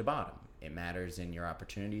top to bottom. It matters in your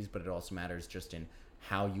opportunities, but it also matters just in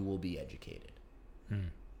how you will be educated.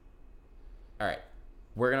 All right.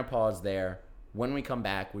 We're going to pause there. When we come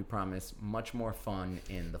back, we promise much more fun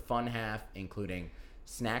in the fun half, including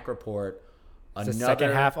Snack Report. Is the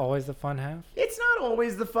second half always the fun half? It's not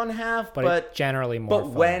always the fun half, but it's generally more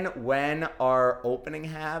fun. But when our opening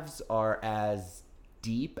halves are as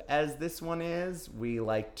deep as this one is, we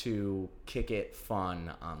like to kick it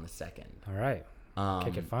fun on the second. All right.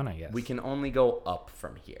 Kick it fun, I guess. We can only go up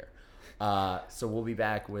from here. So we'll be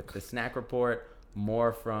back with the Snack Report,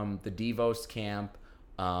 more from the Devos camp,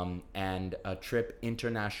 and a trip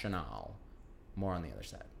international. More on the other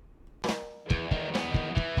side.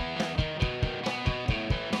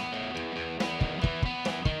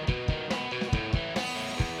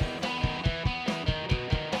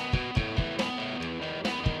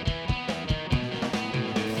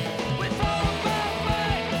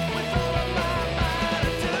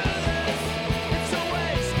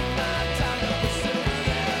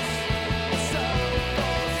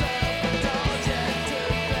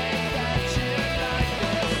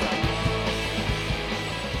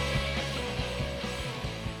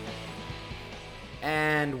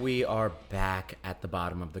 And we are back at the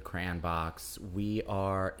bottom of the crayon box. We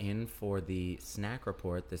are in for the Snack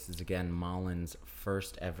Report. This is, again, Mullen's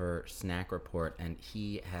first ever Snack Report, and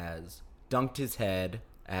he has dunked his head,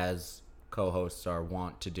 as co-hosts are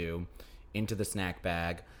wont to do, into the snack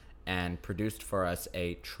bag and produced for us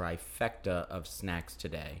a trifecta of snacks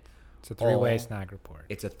today. It's a three-way snack report.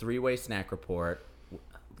 It's a three-way snack report.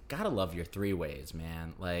 Gotta love your three-ways,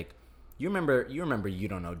 man. Like, you remember You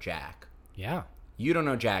Don't Know Jack. Yeah. You Don't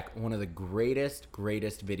Know Jack, one of the greatest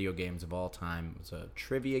video games of all time. It was a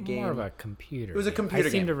trivia game. More of a computer. It was a computer game.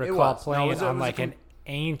 I seem to It recall was. playing No, it on was like an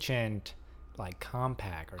ancient like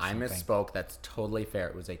Compaq or I something. misspoke. That's totally fair.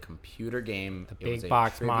 It was a computer game. The It was big a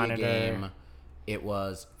box trivia monitor. game. It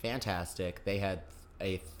was fantastic. They had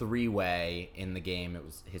a three-way in the game. It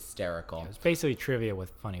was hysterical. It was basically trivia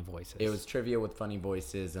with funny voices. It was trivia with funny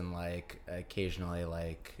voices and like occasionally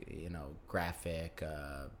like, you know, graphic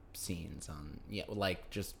scenes on, yeah, like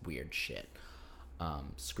just weird shit.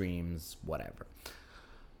 Screams, whatever.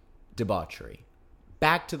 Debauchery.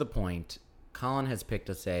 Back to the point. Colin has picked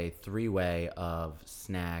us a three-way of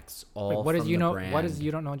snacks, all what from does you the know? brand. What does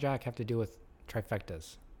You Don't Know Jack have to do with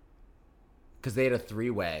trifectas? Because they had a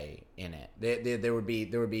three-way in it. There would be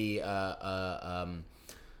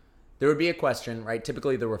a question, right?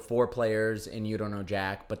 Typically, there were 4 players in You Don't Know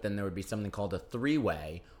Jack, but then there would be something called a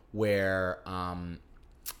three-way, where it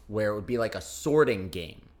would be like a sorting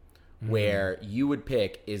game, where you would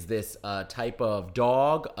pick: is this a type of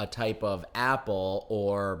dog, a type of apple,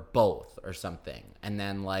 or both, or something? And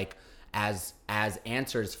then, like, as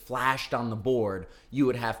answers flashed on the board, you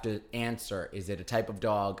would have to answer: is it a type of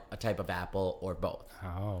dog, a type of apple, or both?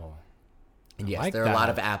 Oh. And yes, like there are a lot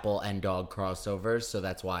that. of apple and dog crossovers, so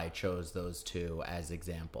that's why I chose those two as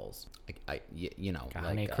examples. You know, Got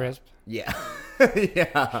like any crisp? yeah,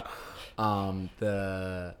 yeah.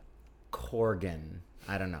 The Corgan.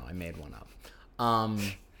 I don't know. I made one up.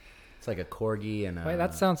 It's like a corgi and a. Wait,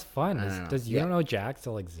 that sounds fun. I don't know. Does You Yeah. Don't Know Jack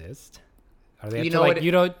still exist? Are they up You to know like what-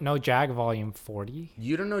 You Don't Know Jack Volume 40?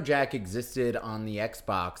 You Don't Know Jack existed on the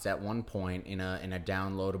Xbox at one point in a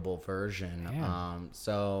downloadable version. Damn.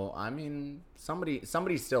 So I mean,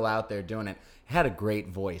 somebody's still out there doing it. It had a great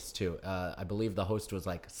voice too. I believe the host was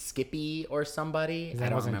like Skippy or somebody. That I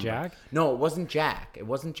don't wasn't remember. Jack? No, it wasn't Jack. It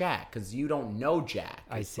wasn't Jack because you don't know Jack.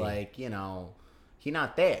 I It's see. like, you know, he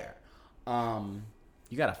not there.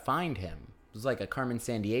 You gotta find him. It was like a Carmen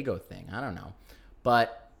Sandiego thing. I don't know,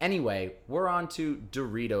 but. Anyway, we're on to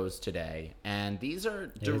Doritos today, and these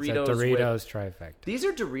are Doritos. It's a Doritos trifecta. These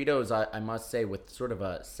are Doritos, I must say, with sort of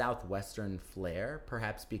a southwestern flair,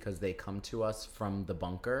 perhaps because they come to us from the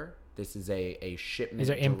bunker. This is a shipment. These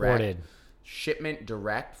are imported. Shipment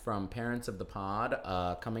direct from Parents of the Pod,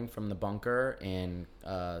 coming from the bunker in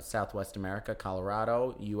Southwest America,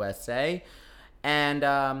 Colorado, USA. And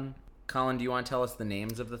Colin, do you want to tell us the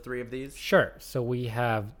names of the 3 of these? Sure. So we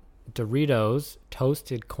have Doritos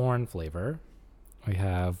toasted corn flavor. We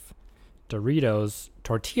have Doritos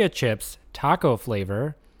tortilla chips taco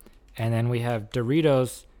flavor. And then we have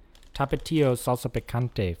Doritos Tapatio salsa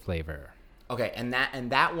picante flavor. Okay, and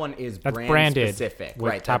that one is That's brand branded specific, with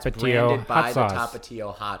right? That's Tapatio branded by hot sauce. the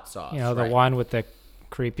Tapatio hot sauce. You know, the right. one with the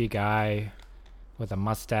creepy guy with a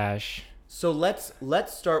mustache. So let's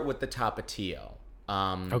start with the Tapatio.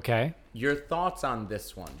 Okay. Your thoughts on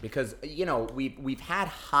this one? Because, you know, we've had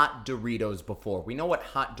hot Doritos before. We know what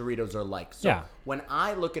hot Doritos are like. So Yeah. when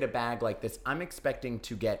I look at a bag like this, I'm expecting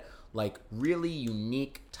to get like really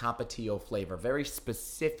unique Tapatio flavor, very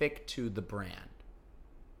specific to the brand.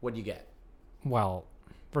 What do you get? Well,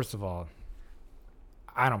 first of all,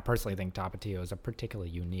 I don't personally think Tapatio is a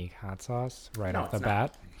particularly unique hot sauce right No, off the it's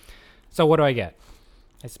not. bat. So what do I get?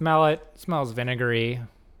 I smell it. It smells vinegary,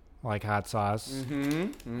 like hot sauce.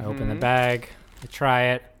 I open the bag. I try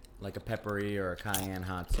it. Like a peppery or a cayenne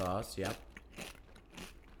hot sauce. Yep.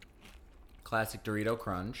 Classic Dorito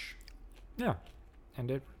crunch. Yeah.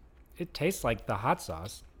 And it tastes like the hot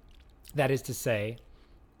sauce. That is to say,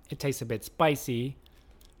 it tastes a bit spicy,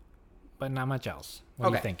 but not much else. What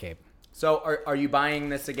do you Okay. think, Gabe? So are you buying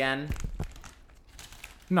this again?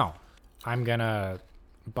 No. I'm going to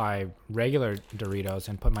buy regular Doritos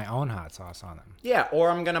and put my own hot sauce on them. Yeah,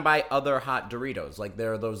 or I'm gonna buy other hot Doritos. Like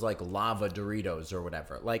there are those like lava Doritos or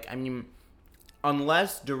whatever. Like, I mean,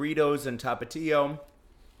 unless Doritos and Tapatio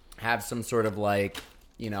have some sort of like,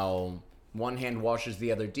 you know, one hand washes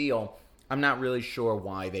the other deal, I'm not really sure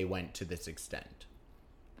why they went to this extent.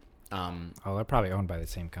 Oh, they're probably owned by the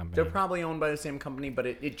same company. They're probably owned by the same company, but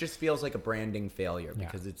it just feels like a branding failure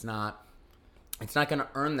because it's not going to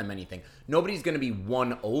earn them anything. Nobody's going to be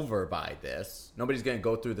won over by this. Nobody's going to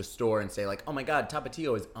go through the store and say like, "Oh my God,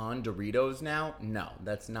 Tapatio is on Doritos now." No,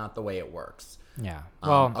 that's not the way it works. Yeah. A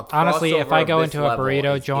Well, honestly, if crossover I of go this into a level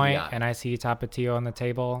burrito is joint idiotic. and I see Tapatio on the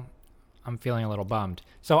table, I'm feeling a little bummed.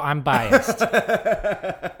 So I'm biased.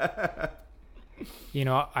 You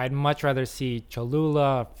know, I'd much rather see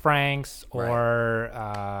Cholula, Frank's, or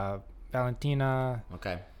Valentina.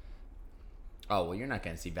 Okay. Oh, well, you're not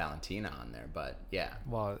going to see Valentina on there, but yeah.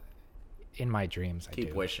 Well, in my dreams, I Keep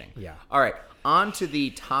do. wishing. Yeah. All right, on to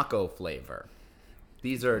the taco flavor.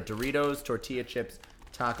 These are Doritos tortilla chips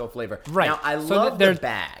taco flavor. Right. Now, I So love the there's-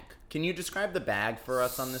 bag. Can you describe the bag for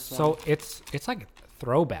us on this So one? it's like a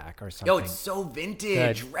throwback or something. Yo, it's so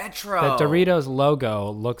vintage, retro. The Doritos logo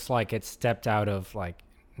looks like it stepped out of like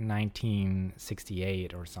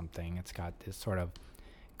 1968 or something. It's got this sort of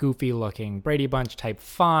goofy looking Brady Bunch type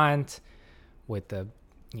font with the,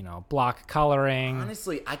 block coloring.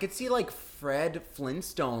 Honestly, I could see like Fred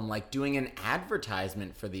Flintstone like doing an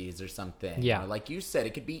advertisement for these or something. Yeah. Or, like you said,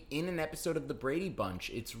 it could be in an episode of the Brady Bunch.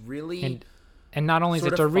 It's really And not only is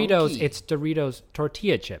it sort of Doritos, funky. it's Doritos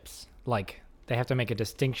tortilla chips. Like they have to make a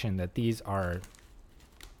distinction that these are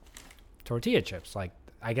tortilla chips. Like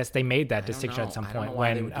I guess they made that distinction know. at some I don't point know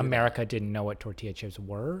why they when would do America didn't know what tortilla chips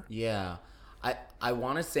were. Yeah. I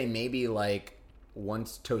want to say maybe like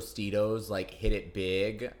once Tostitos like hit it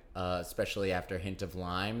big, especially after Hint of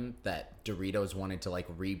Lime, that Doritos wanted to like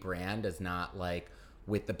rebrand as not like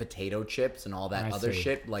with the potato chips and all that I other see.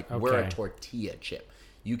 shit. Like we're a Okay. tortilla chip.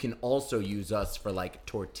 You can also use us for like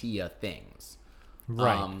tortilla things.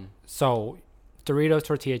 Right. So Doritos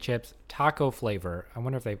tortilla chips, taco flavor. I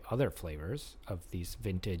wonder if they have other flavors of these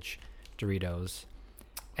vintage Doritos.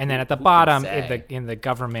 And then at the who could bottom say? in the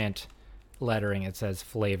government lettering it says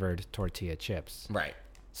flavored tortilla chips. Right.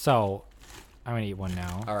 So I'm gonna eat one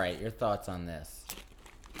now. All right, your thoughts on this?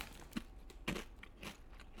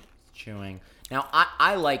 Chewing. Now,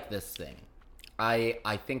 I like this thing. I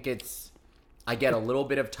think I get a little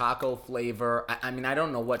bit of taco flavor. I mean, I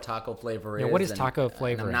don't know what taco flavor is. what is and- taco and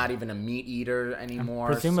flavor? I'm not even a meat eater anymore.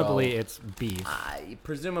 Presumably so it's beef.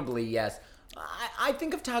 presumably, yes. I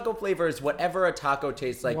think of taco flavor as whatever a taco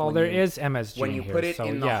tastes like. Well, when there you- is MSG when you here, put it so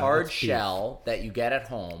in the yeah, hard it's beef. shell that you get at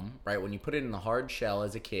home, right? When you put it in the hard shell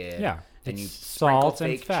as a kid, Yeah, and it's you sprinkle salt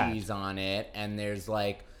and fake fat. cheese on it, and there's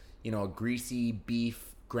like a greasy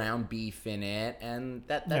ground beef in it, and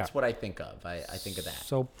that's Yeah. what I think of. I think of that.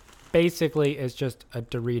 So basically it's just a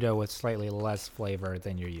Dorito with slightly less flavor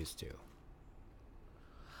than you're used to.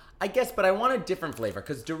 I guess, but I want a different flavor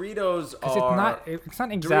because Doritos Because are it's not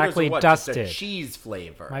Doritos exactly are what? Just a dusted. cheese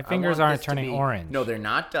flavor. My I fingers want aren't this to turning be- orange. No, they're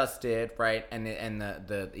not dusted, right? And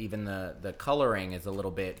even the coloring is a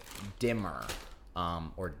little bit dimmer,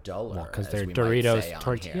 or duller. Because as they're we might Doritos say on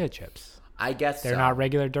tortilla here. chips. I guess They're so. not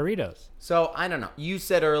regular Doritos. So I don't know. You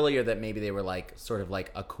said earlier that maybe they were like sort of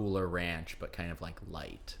like a cooler ranch, but kind of like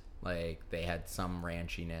light. Like they had some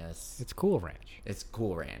ranchiness. It's Cool Ranch. It's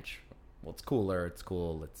Cool Ranch. Well, it's cooler. It's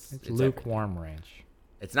cool. It's everything. lukewarm ranch.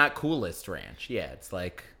 It's not Coolest Ranch. Yeah, it's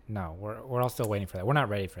like No, we're all still waiting for that. We're not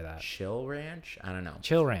ready for that. Chill Ranch. I don't know.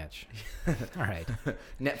 Chill Ranch. All right.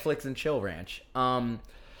 Netflix and Chill Ranch.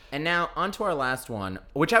 And now on to our last one,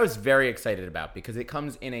 which I was very excited about because it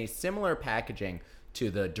comes in a similar packaging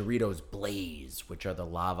to the Doritos Blaze, which are the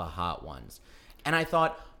lava hot ones. And I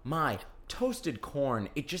thought, my toasted corn,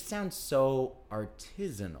 it just sounds so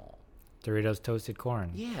artisanal. Doritos toasted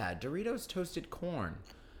corn. Yeah, Doritos toasted corn.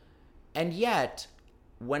 And yet,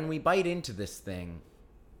 when we bite into this thing,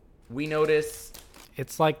 we notice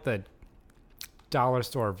It's like the dollar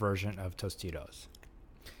store version of Tostitos.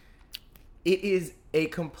 it is a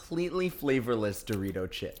completely flavorless Dorito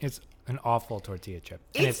chip. It's an awful tortilla chip.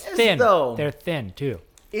 And It's it's as thin. though- They're thin too.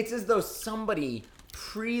 It's as though somebody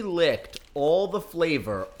pre-licked all the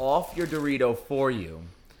flavor off your Dorito for you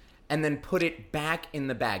and then put it back in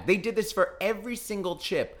the bag. They did this for every single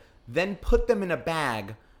chip, then put them in a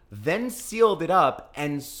bag, then sealed it up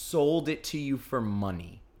and sold it to you for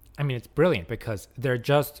money. I mean, it's brilliant because they're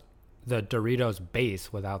just the Doritos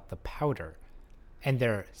base without the powder. And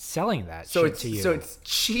they're selling that So shit it's to you. so it's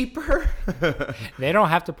cheaper. They don't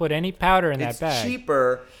have to put any powder in It's that bag.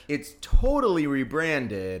 cheaper. It's totally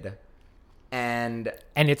rebranded, and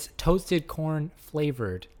And it's toasted corn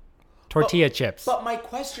flavored tortilla chips. But my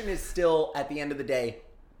question is still, at the end of the day,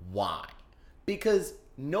 why? Because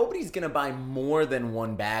nobody's gonna buy more than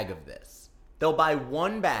one bag of this. They'll buy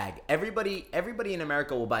one bag. Everybody in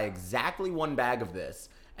America will buy exactly one bag of this,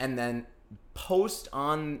 and then post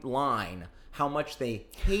online how much they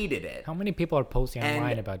hated it. How many people are posting And-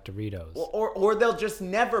 online about Doritos? Or they'll just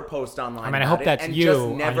never post online. I mean, I about hope it that's and you just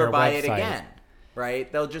on never your buy it website. again,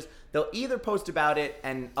 right? They'll either post about it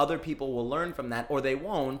and other people will learn from that, or they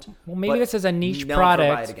won't. Well, maybe but this is a niche never buy it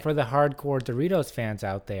product again. for the hardcore Doritos fans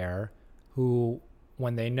out there who,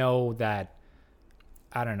 when they know that,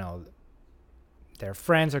 I don't know, their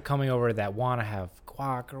friends are coming over that want to have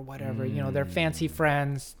guac or whatever, they're fancy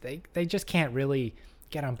friends. They just can't really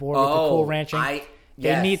get on board with the Cool Ranching. They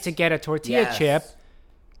yes. need to get a tortilla Yes. chip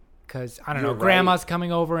because, I don't know, You're grandma's right.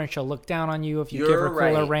 coming over and she'll look down on you if you You're give her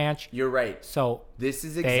Cooler right. Ranch. You're right. So This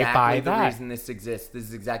is they buy exactly the that. reason this exists. This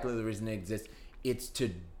is exactly the reason it exists. It's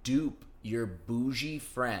to dupe your bougie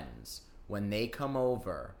friends when they come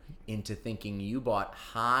over into thinking you bought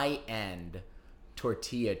high-end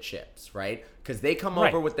tortilla chips, right? Because they come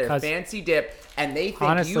over with their fancy dip, and they think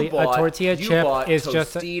honestly, you bought a tortilla chip is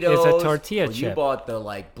just a tortilla chip. You bought the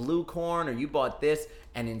like blue corn, or you bought this,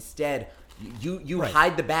 and instead you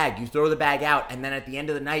hide the bag, you throw the bag out, and then at the end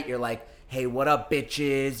of the night you're like, "Hey, what up,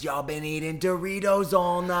 bitches? Y'all been eating Doritos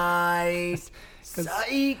all night."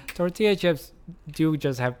 Psych. Tortilla chips do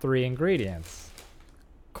just have 3 ingredients: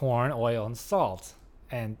 corn, oil, and salt,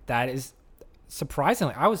 and that is.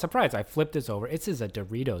 Surprisingly, I was surprised. I flipped this over. This is a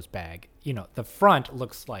Doritos bag. You know, the front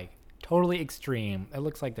looks like totally extreme. It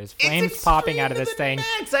looks like there's flames popping out of this thing.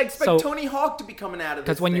 Max. I expect Tony Hawk to be coming out of this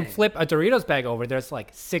thing. Because when you flip a Doritos bag over, there's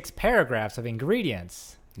like 6 paragraphs of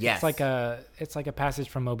ingredients. Yes. It's like a passage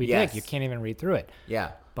from Moby Dick. You can't even read through it.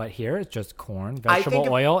 Yeah. But here it's just corn, vegetable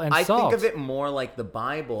oil, and salt. I think of it more like the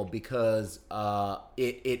Bible because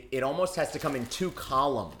it almost has to come in 2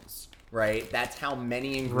 columns. Right? That's how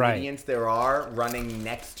many ingredients there are running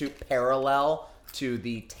next to parallel to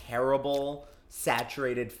the terrible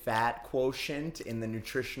saturated fat quotient in the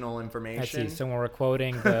nutritional information. I see. So when we're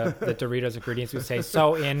quoting the Doritos ingredients, we say,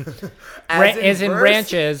 so in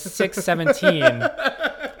ranches 617,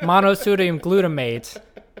 monosodium glutamate,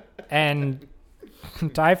 and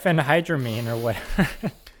diphenhydramine or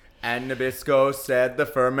whatever. And Nabisco said the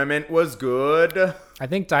firmament was good. I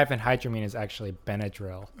think diphenhydramine is actually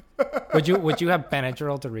Benadryl. Would you have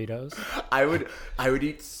Benadryl Doritos? I would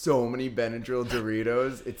eat so many Benadryl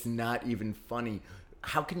Doritos. It's not even funny.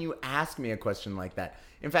 How can you ask me a question like that?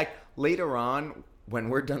 In fact, later on, when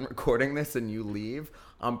we're done recording this and you leave,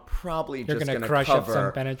 I'm probably just gonna crush cover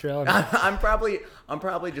up some Benadryl. I'm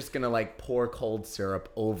probably just gonna like pour cold syrup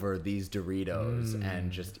over these Doritos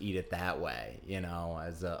and just eat it that way, you know,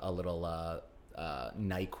 as a little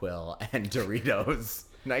NyQuil and Doritos.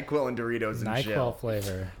 NyQuil and Doritos and chill. NyQuil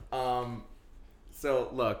flavor. So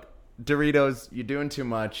look, Doritos, you're doing too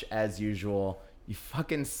much as usual. You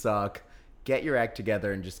fucking suck. Get your act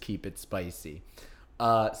together and just keep it spicy.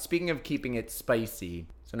 Speaking of keeping it spicy,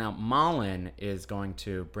 so now Malin is going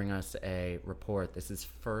to bring us a report. This is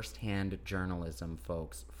firsthand journalism,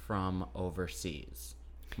 folks, from overseas.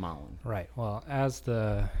 Malin. Right. Well, as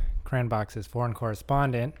the Cranbox's foreign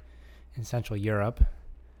correspondent in Central Europe,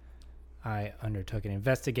 I undertook an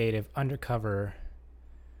investigative undercover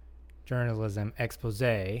journalism expose.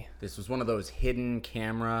 This was one of those hidden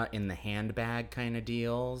camera in the handbag kind of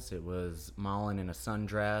deals. It was Malin in a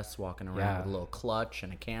sundress walking around with a little clutch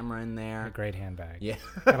and a camera in there. A great handbag. Yeah.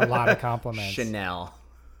 Got a lot of compliments. Chanel.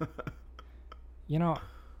 You know,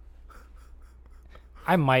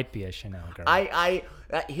 I might be a Chanel girl.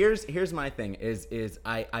 Here's my thing is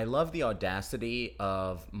I love the audacity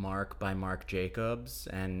of Marc by Marc Jacobs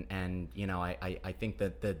and you know I think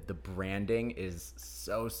that the branding is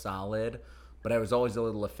so solid, but I was always a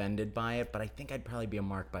little offended by it. But I think I'd probably be a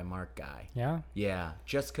Marc by Marc guy. Yeah,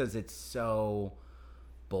 just because it's so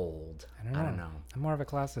bold. I don't know. I'm more of a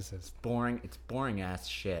classicist. It's boring ass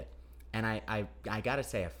shit. And I gotta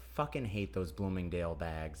say, I fucking hate those Bloomingdale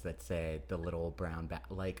bags that say the little brown bag.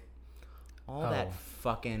 Like, all that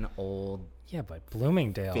fucking old... Yeah, but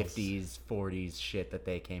Bloomingdale's... 50s, 40s shit that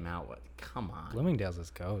they came out with. Come on. Bloomingdale's is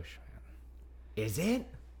gauche, man. Is it?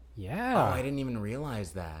 Yeah. Oh, I didn't even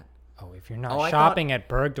realize that. Oh, if you're not shopping at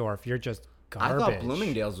Bergdorf, you're just garbage. I thought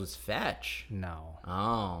Bloomingdale's was fetch. No.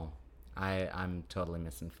 Oh. I'm totally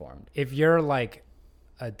misinformed. If you're like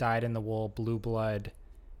a dyed-in-the-wool, blue blood...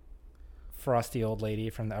 frosty old lady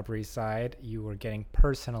from the Upper East Side, you were getting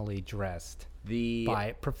personally dressed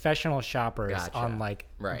by professional shoppers on like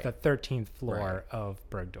the 13th floor of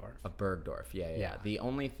Bergdorf. Yeah. The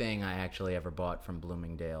only thing I actually ever bought from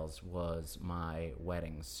Bloomingdale's was my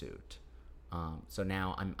wedding suit. So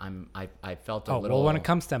now I felt a little. Well, when it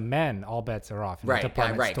comes to men, all bets are off. In the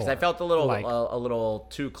department store. Because I felt a little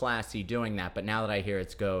too classy doing that. But now that I hear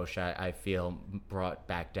it's gauche, I feel brought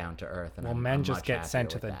back down to earth. And men just get sent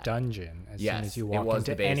to the dungeon as soon as you walk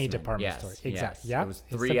into any department store. Exactly. Yeah, it was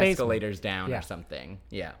 3 escalators down or something.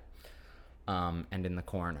 Yeah. And in the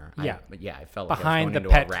corner. I felt like behind I was going the into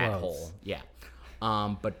pet a rat clothes. hole. Yeah.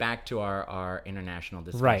 But back to our international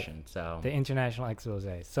discussion. Right. So the international expose.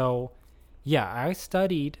 So. Yeah, I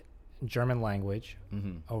studied German language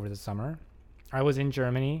over the summer. I was in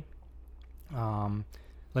Germany,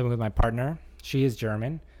 living with my partner. She is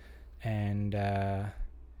German. And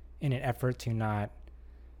in an effort to not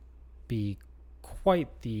be quite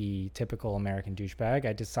the typical American douchebag,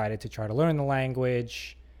 I decided to try to learn the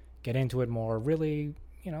language, get into it more, really,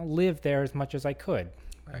 live there as much as I could.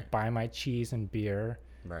 Right. Buy my cheese and beer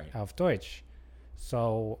auf Deutsch.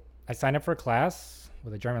 So I signed up for a class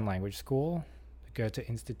with a German language school, the Goethe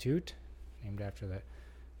Institute, named after the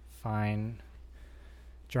fine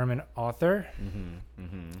German author.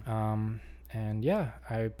 And yeah,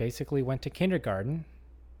 I basically went to kindergarten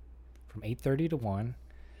from 8:30 to 1,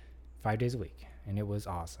 5 days a week, and it was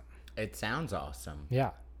awesome. It sounds awesome.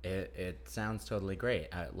 Yeah. It sounds totally great.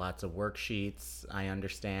 Lots of worksheets, I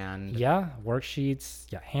understand. Yeah, worksheets,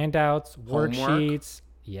 yeah, handouts, worksheets,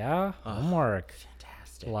 yeah, homework.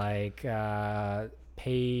 Fantastic. Like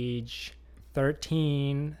page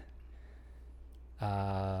 13,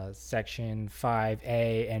 section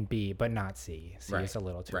 5A and B, but not C. C is a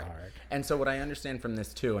little too hard. And so what I understand from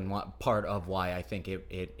this too, and what part of why I think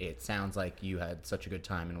it sounds like you had such a good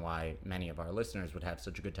time and why many of our listeners would have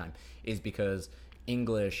such a good time, is because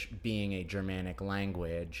English being a Germanic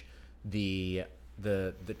language, the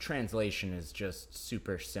translation is just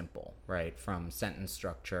super simple, right? From sentence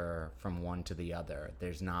structure, from one to the other.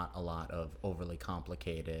 There's not a lot of overly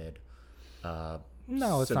complicated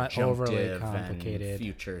No, it's not overly subjunctive complicated. and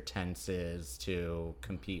future tenses to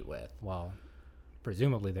compete with. Well,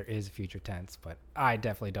 presumably there is future tense, but I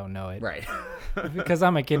definitely don't know it. Right. Because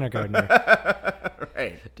I'm a kindergartner.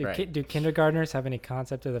 Right. Do kindergartners have any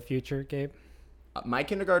concept of the future, Gabe? My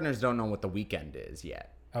kindergartners don't know what the weekend is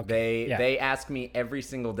yet. Okay. They ask me every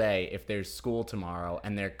single day if there's school tomorrow,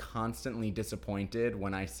 and they're constantly disappointed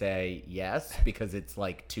when I say yes, because it's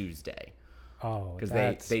like Tuesday. Oh, Because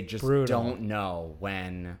that's they just brutal. don't know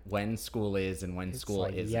when school is and when It's school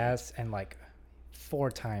like isn't. yes, and like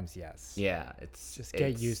 4 times yes. Yeah, it's Just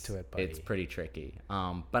get used to it, buddy. It's pretty tricky.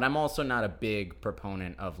 But I'm also not a big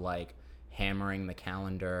proponent of like hammering the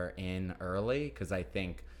calendar in early, because I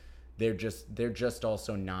think they're just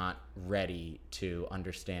also not ready to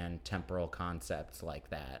understand temporal concepts like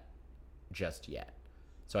that just yet.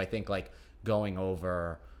 So I think like going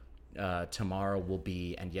over tomorrow will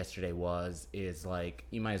be and yesterday was is like,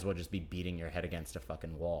 you might as well just be beating your head against a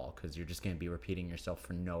fucking wall, because you're just going to be repeating yourself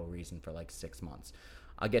for no reason for like 6 months.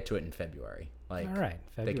 I'll get to it in February. Like, All right,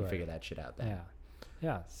 they can February. figure that shit out then.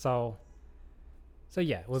 Yeah. So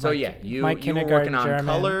yeah. With So my, yeah, you my were kindergarten working on German,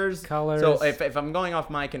 colors. Colors. So if I'm going off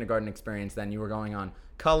my kindergarten experience, then you were going on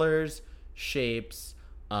colors, shapes,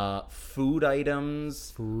 food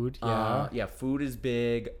items. Food, yeah. Yeah, food is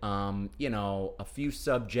big. A few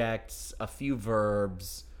subjects, a few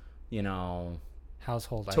verbs,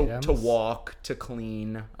 Household items. to walk, to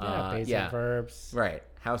clean. Basic verbs. Right.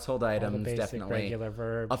 Household All the items, basic definitely. regular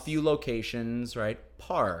verbs. A few locations, right?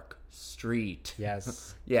 Park, street.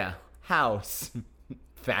 Yes. Yeah. House.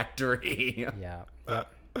 Factory. Yeah.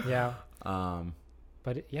 Yeah.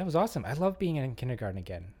 But it was awesome. I love being in kindergarten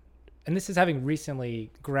again. And this is having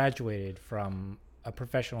recently graduated from a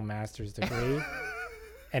professional master's degree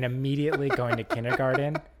and immediately going to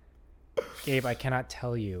kindergarten. Gabe, I cannot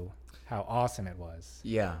tell you how awesome it was.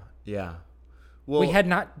 Yeah. Well, We had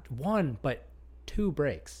not one, but 2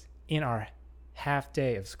 breaks in our half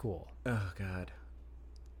day of school. Oh God.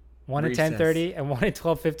 One at Recess. 10:30 and one at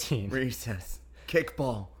 12:15. Recess.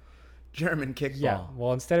 Kickball. German kickball. Yeah.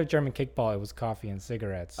 Well, instead of German kickball, it was coffee and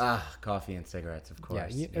cigarettes. Coffee and cigarettes, of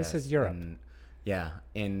course. This is Europe.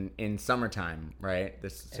 In summertime, right?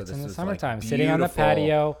 This in the is summertime, like sitting on the beautiful-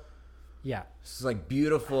 patio. Yeah. This is like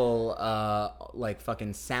beautiful, like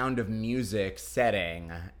fucking Sound of Music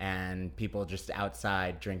setting, and people just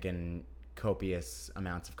outside drinking copious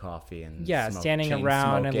amounts of coffee and Standing chain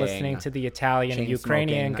around and smoking, listening to the Italian and chain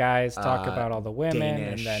Ukrainian smoking, guys talk about all the women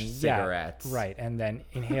Danish and then cigarettes. right, and then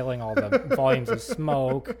inhaling all the volumes of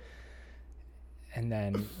smoke, and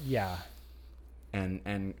then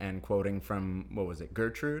and quoting from, what was it,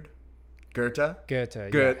 Gertrude? Goethe? Goethe.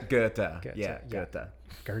 Goethe. Goethe, Yeah, yeah. Goethe.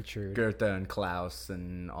 Gertrude. Goethe and Klaus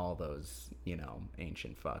and all those,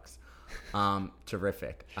 ancient fucks.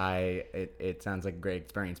 Terrific. It sounds like a great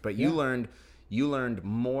experience. But you learned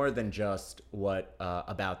more than just what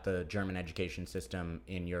about the German education system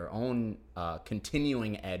in your own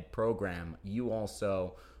continuing ed program. You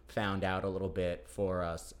also found out a little bit for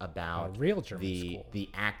us about real German school. the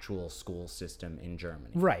actual school system in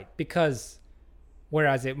Germany. Right, because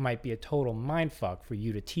whereas it might be a total mindfuck for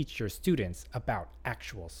you to teach your students about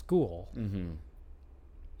actual school,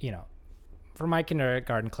 for my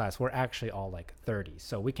kindergarten class, we're actually all like 30,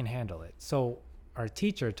 so we can handle it. So our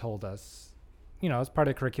teacher told us, as part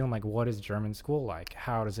of the curriculum, like, what is German school like?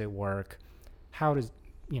 How does it work? How does,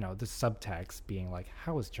 the subtext being like,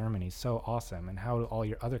 how is Germany so awesome? And how do all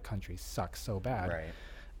your other countries suck so bad? Right.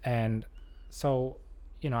 And so,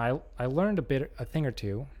 I learned a thing or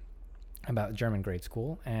two about German grade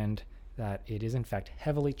school, and that it is in fact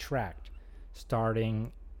heavily tracked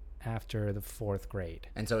starting after the 4th grade.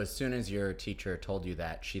 And so as soon as your teacher told you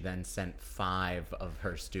that, she then sent 5 of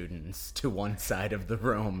her students to one side of the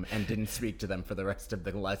room and didn't speak to them for the rest of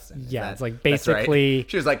the lesson. Yeah, it's like that's right? basically...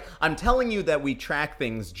 She was like, I'm telling you that we track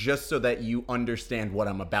things just so that you understand what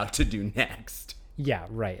I'm about to do next. Yeah,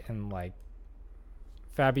 right. And like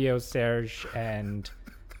Fabio, Serge, and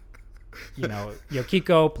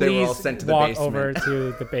Yokiko, They were all please sent to the walk basement. over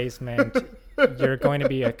to the basement. You're going to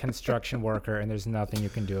be a construction worker, and there's nothing you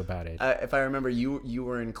can do about it. If I remember, you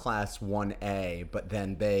were in class 1A, but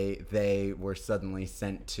then they were suddenly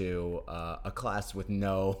sent to a class with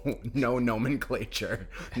no nomenclature,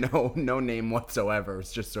 no name whatsoever.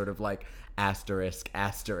 It's just sort of like asterisk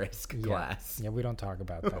class. Yeah, we don't talk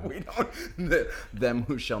about that. We don't them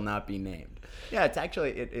who shall not be named. Yeah, it's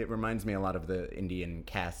actually it reminds me a lot of the Indian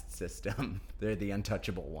caste system. They're the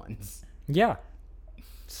untouchable ones. Yeah.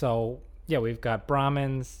 So yeah, we've got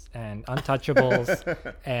Brahmins and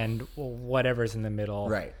untouchables and whatever's in the middle.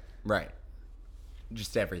 Right.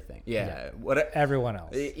 Just everything. Yeah. Everyone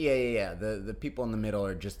else. Yeah. The people in the middle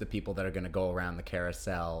are just the people that are going to go around the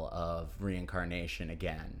carousel of reincarnation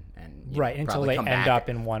again, and right, until they end up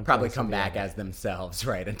in one. Probably place come or the back other. as themselves,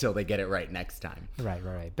 right? Until they get it right next time. Right.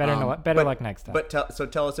 Better luck next time. But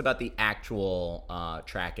tell us about the actual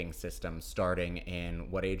tracking system. Starting in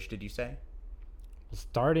what age did you say?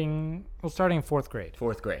 Starting in 4th grade.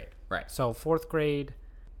 4th grade, right? So 4th grade.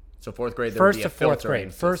 So 4th grade, there First would to be a 4th filtering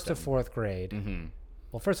grade. First to system. 4th grade. Mm-hmm.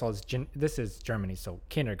 Well, first of all, this is Germany, so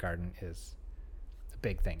kindergarten is a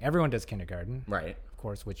big thing. Everyone does kindergarten, Right. of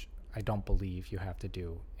course, which I don't believe you have to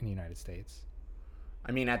do in the United States.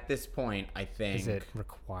 I mean, at this point, I think Is it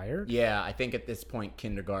required? Yeah, I think at this point,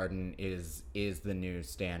 kindergarten is the new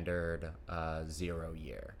standard 0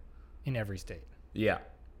 year. In every state. Yeah,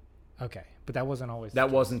 Okay, but that wasn't always. that the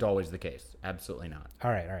case. wasn't always the case. Absolutely not. All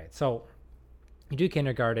right. So you do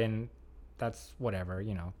kindergarten. That's whatever.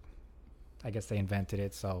 I guess they invented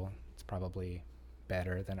it, so it's probably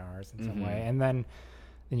better than ours in some way. And then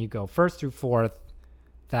you go 1st through 4th.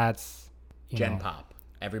 That's Gen Pop.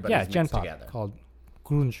 Everybody's Gen mixed Pop together. called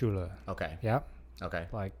Grundschule. Okay. Yeah, Okay.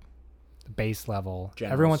 like the base level.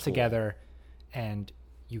 General Everyone's school. together, and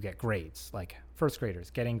you get grades. Like 1st graders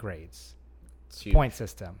getting grades. It's huge. Point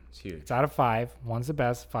system. It's huge. It's out of 5. 1's the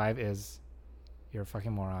best. 5 is you're a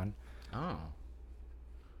fucking moron. Oh,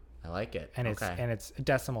 I like it. And okay. it's a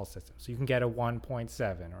decimal system, so you can get a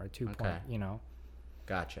 1.7 or a 2 point.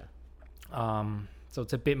 Gotcha. So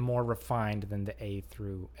it's a bit more refined than the A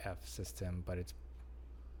through F system, but it's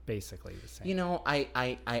basically the same.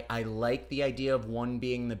 I like the idea of 1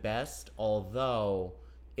 being the best, although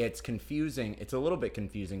it's confusing. It's a little bit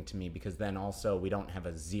confusing to me because then also we don't have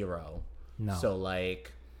a 0. No. So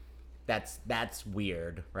like that's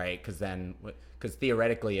weird, right? Because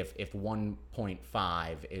theoretically, if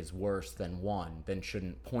 1.5 is worse than 1, then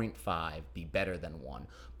shouldn't 0.5 be better than 1?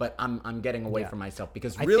 But I'm getting away from myself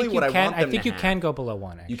because really what I want them to you have, can go below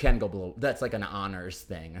 1. Actually. you can go below. That's like an honors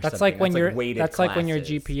thing. Or That's something. like when your weighted that's like when your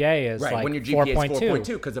classes. GPA is Right, like when your GPA 4.2. is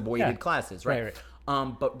 4.2 because of weighted Yeah. classes, right?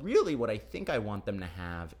 Right. But really what I think I want them to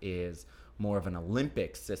have is more of an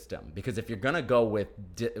Olympic system, because if you're going to go with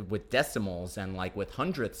decimals and like with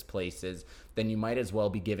hundredths places, then you might as well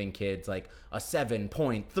be giving kids like a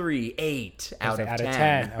 7.38 out of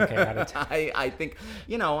 10. Okay, out of 10. I think,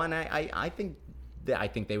 and I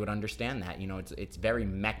think they would understand that. It's very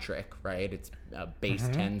metric, right? It's a base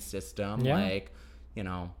 10 system, Yeah.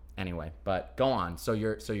 Anyway, but go on. So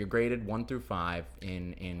you're graded 1 through 5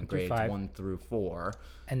 in grades 5. 1 through 4.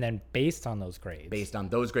 And then based on those grades. Based on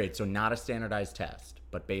those grades, so not a standardized test,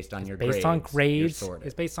 but based on your based grades. on you're grades. sorted.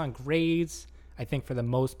 It's based on grades, I think, for the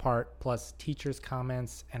most part, plus teachers'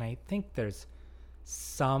 comments. And I think there's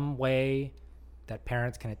some way that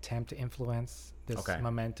parents can attempt to influence this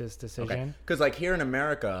momentous decision. Because like here in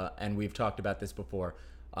America, and we've talked about this before,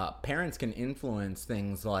 parents can influence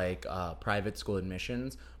things like private school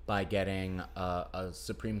admissions by getting a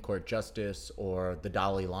Supreme Court justice or the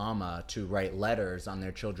Dalai Lama to write letters on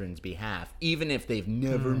their children's behalf, even if they've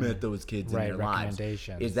never met those kids in their lives.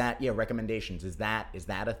 Recommendations. Is that recommendations? Is that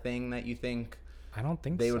a thing that you think I don't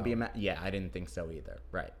think they so. would be? Yeah, I didn't think so either.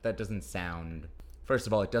 Right. That doesn't sound. First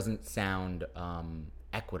of all, it doesn't sound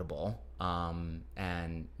equitable,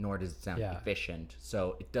 and nor does it sound efficient.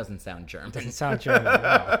 So it doesn't sound German. Doesn't sound German.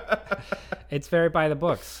 No. It's very by the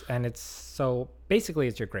books, and it's so basically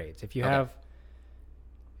it's your grades. If you have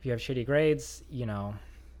shitty grades, you're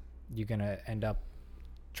gonna end up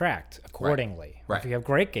tracked accordingly. Right. If you have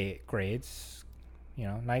great grades,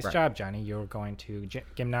 nice job, Johnny. You're going to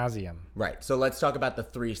gymnasium. Right. So let's talk about the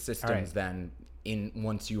 3 systems then.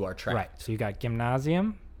 Once you are tracked. Right. So you got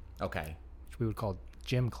gymnasium, Okay. which we would call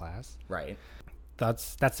gym class. Right.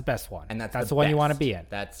 That's the best one. And that's the one you want to best. be in.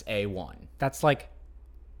 That's A1. That's like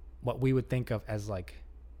what we would think of as like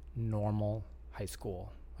normal high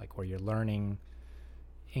school, like where you're learning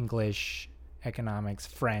English, economics,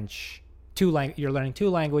 French, you're learning 2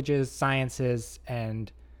 languages, sciences,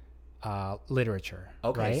 and literature.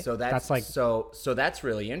 Okay, right? so that's like so that's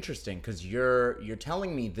really interesting because you're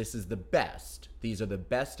telling me this is the best. These are the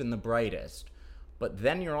best and the brightest, but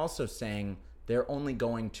then you're also saying they're only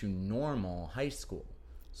going to normal high school.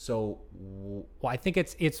 So, well, I think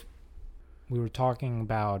it's. We were talking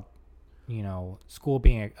about, school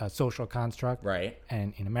being a social construct, right?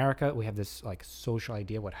 And in America, we have this like social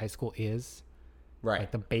idea what high school is, Right?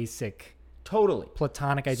 like the basic. Totally.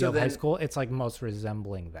 Platonic idea of high school, it's like most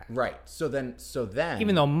resembling that. Right. So then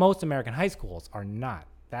even though most American high schools are not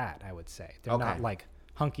that, I would say. They're Okay. not like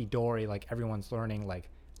hunky-dory, like everyone's learning like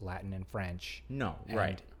Latin and French. No, And-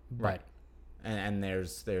 right. But, Right. And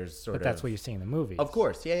there's sort of. But that's what you see in the movies. Of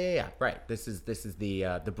course, yeah. Right. This is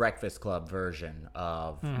the Breakfast Club version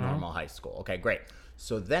of normal high school. Okay, great.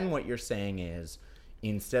 So then what you're saying is,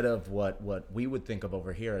 instead of what we would think of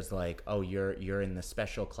over here as like, oh, you're in the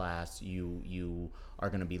special class, you are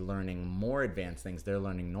going to be learning more advanced things. They're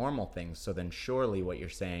learning normal things. So then surely what you're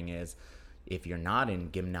saying is, if you're not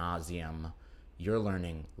in gymnasium, you're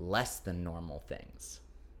learning less than normal things.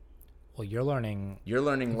 Well, you're learning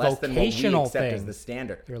less than what we vocational accept as things. the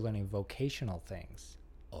standard. You're learning vocational things.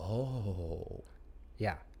 Oh.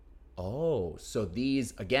 Yeah. Oh, so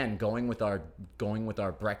these, again, going with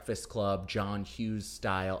our Breakfast Club John Hughes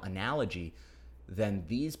style analogy, then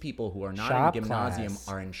these people who are not Shop in gymnasium class.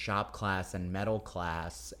 are in shop class and metal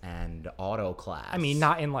class and auto class. I mean,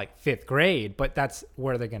 not in like 5th grade, but that's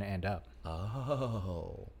where they're going to end up.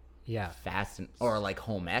 Oh, Yeah. or like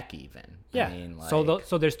home ec even. Yeah. I mean, like,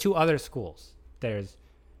 So there's 2 other schools. There's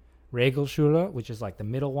Regelschule, which is like the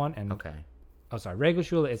middle one, and okay. Oh, sorry.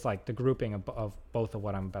 Regelschule is like the grouping of both of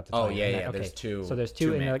what I'm about to tell you. Yeah, And yeah. There's two. So there's 2,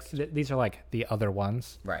 two and like, mixed. these are like the other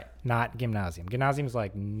ones, Right. not gymnasium. Gymnasium is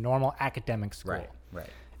like normal academic school. Right.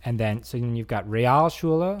 And then you've got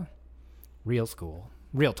Realschule, real school,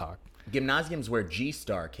 real talk. Gymnasium's where G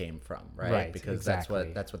Star came from, right? Right, Because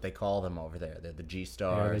exactly. that's what they call them over there. They're the G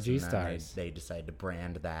Stars. They're the and then G-Stars. They decided to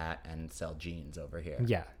brand that and sell jeans over here.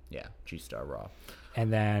 Yeah. Yeah, G Star Raw.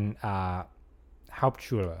 And then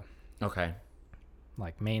Hauptschule, Okay.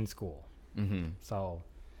 like main school. Mm-hmm. So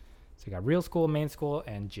you got real school, main school,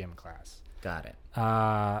 and gym class. Got it.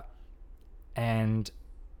 And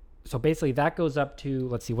so basically that goes up to,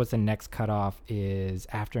 let's see, what's the next cutoff is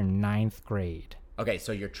after 9th grade. Okay,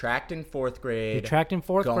 so you're tracked in 4th grade. You're tracked in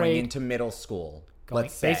 4th going grade. into middle school. Going-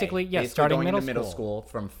 Let's say basically, starting going middle into middle school.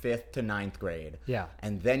 school from 5th to 9th grade. Yeah.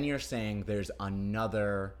 And then you're saying there's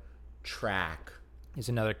another track. Is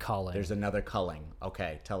another culling. There's another culling.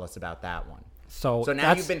 Okay, tell us about that one. So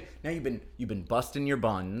now that's, you've been busting your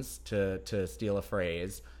buns, to steal a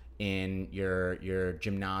phrase, in your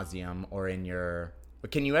gymnasium or in your.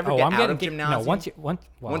 Can you ever get out of gymnasium? No,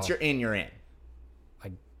 once you're in, you're in.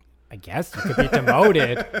 I guess you could be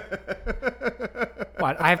demoted.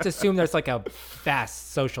 But I have to assume there's like a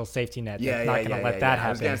vast social safety net that's not going to let that happen. I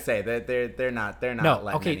was gonna say that they're not letting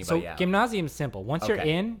anybody so out. gymnasium's simple. Once you're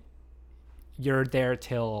Okay. in, you're there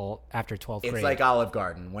till after 12th grade. It's like Olive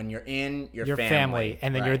Garden. When you're in, your family,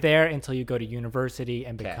 and then you're right. there until you go to university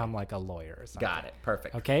and become like a lawyer or something. Got it.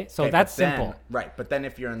 Perfect. Okay, so but that's then- simple. Right, but then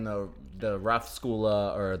if you're in the rough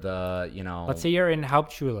schoola or the Let's say you're in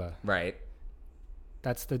Hauptschule. right,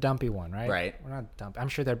 That's the dumpy one, right? Right. We're not dump. I'm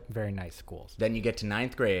sure they're very nice schools. then you get to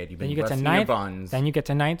 9th grade. You've been Then you get to busting 9th. your buns. Then you get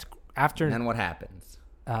to 9th after. and then what happens?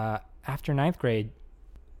 After 9th grade,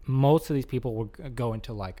 most of these people will go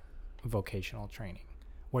into like vocational training,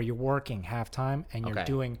 where you're working half time and you're Okay.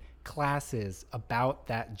 doing classes about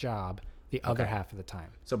that job the other Okay. half of the time.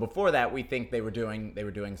 So before that, we think they were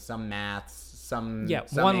doing some maths, some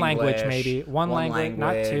One language English, maybe, one language,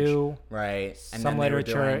 not two. right? And Some then they were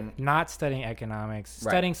literature, doing not studying economics,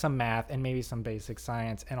 Right. studying some math and maybe some basic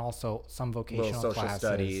science, and also some vocational little social classes.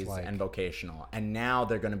 studies like, and vocational. And now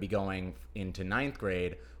they're going to be going into 9th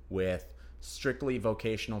grade with strictly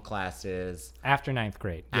vocational classes. after 9th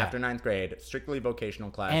grade. Yeah. After 9th grade, strictly vocational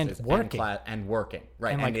classes And working. and working,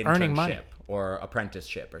 right? And, And, like, internship earning money. or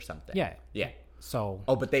apprenticeship or something. Yeah. Yeah. So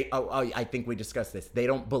Oh, but I think we discussed this. They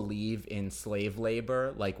don't believe in slave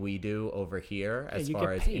labor like we do over here as you far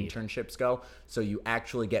get as paid. internships go. So you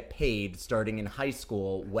actually get paid starting in high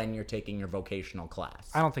school when you're taking your vocational class.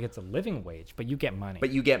 I don't think it's a living wage, but you get money. But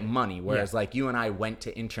you get money, whereas Yeah. like you and I went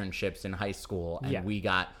to internships in high school and Yeah. we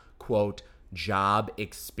got, quote, job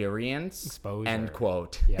experience, Exposure. end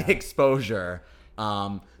quote, Yeah. exposure.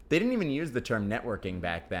 They didn't even use the term networking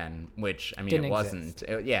back then, which, I mean, Didn't it exist. wasn't.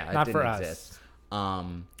 It Not didn't for us. exist.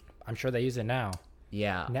 I'm sure they use it now.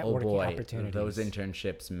 Yeah. Networking Oh boy, opportunities. those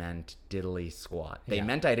internships meant diddly squat. They Yeah.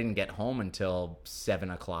 meant I didn't get home until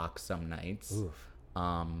 7:00 some nights. Oof.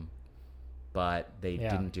 But they Yeah.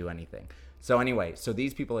 didn't do anything. So anyway, so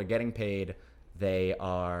these people are getting paid. They're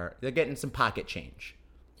getting some pocket change.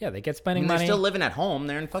 Yeah, they get I spending mean, they're money. still living at home.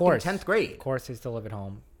 They're in fucking 10th grade. Of course, they still live at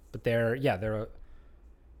home, but they're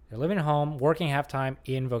living at home, working half time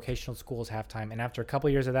in vocational schools half time, and after a couple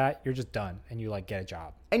years of that, you're just done, and you like get a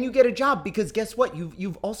job. And you get a job because guess what?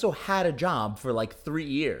 You've also had a job for like 3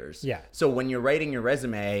 years. Yeah. So when you're writing your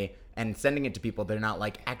resume and sending it to people, they're not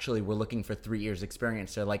like, actually, we're looking for 3 years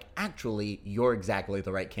experience. They're like, actually, you're exactly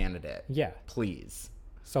the right candidate. Yeah. Please.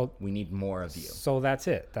 So We need more of you. that's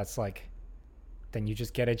it. That's like, then you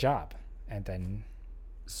just get a job, and then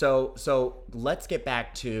So let's get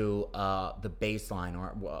back to the baseline,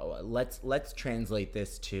 or let's translate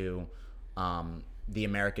this to the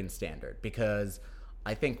American standard, because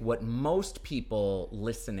I think what most people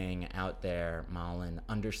listening out there, Malin,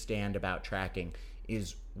 understand about tracking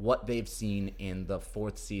is what they've seen in the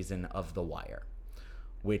 4th season of The Wire,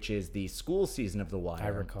 which is the school season of The Wire. I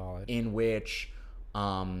recall it. In which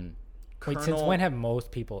wait, since when have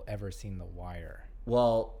most people ever seen The Wire?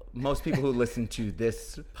 Well, most people who listen to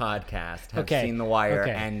this podcast have Okay, seen The Wire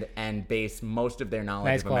okay. and base most of their knowledge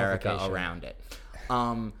Nice of America qualification. around it.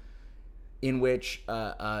 In which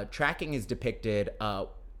tracking is depicted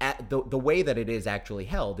at the way that it is actually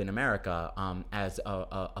held in America as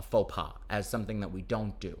a faux pas, as something that we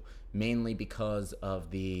don't do, mainly because of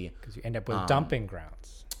Because you end up with dumping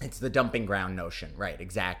grounds. it's the dumping ground notion, right?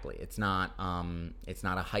 Exactly. It's not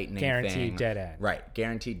a heightening Guaranteed thing. dead end. Right?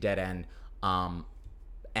 Guaranteed dead end.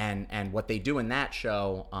 And what they do in that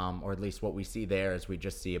show, or at least what we see there, is we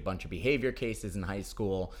just see a bunch of behavior cases in high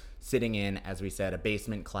school, sitting in, as we said, a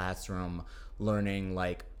basement classroom, learning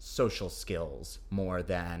like social skills more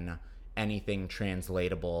than anything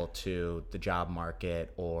translatable to the job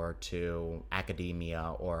market or to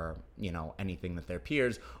academia, or anything that their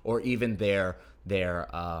peers or even their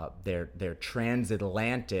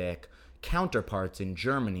transatlantic counterparts in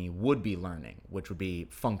Germany would be learning, which would be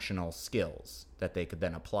functional skills that they could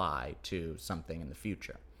then apply to something in the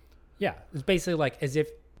future. Yeah, it's basically like as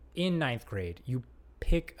if in 9th grade you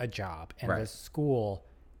pick a job, and Right. the school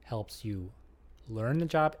helps you learn the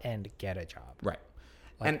job and get a job. Right.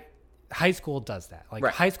 Like, And high school does that. Like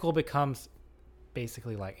Right. high school becomes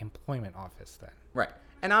basically like employment office then. right.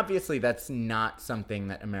 And obviously that's not something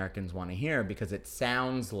that Americans want to hear, because it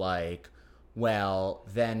sounds like, well,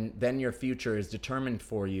 then your future is determined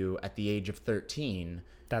for you at the age of 13.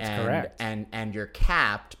 That's correct. And you're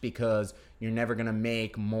capped because you're never going to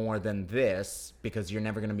make more than this, because you're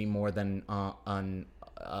never going to be more than an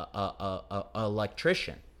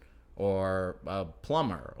electrician or a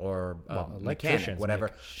plumber or a mechanic, electricians whatever.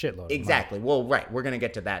 make shitload of money. Exactly. Well, right. We're going to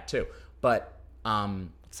get to that too. But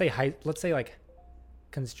Let's say like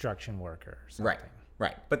construction worker or something.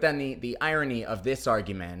 Right. But then the irony of this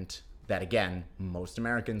argument that, again, most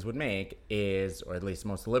Americans would make is, or at least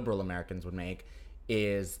most liberal Americans would make,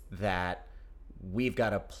 is that we've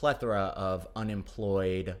got a plethora of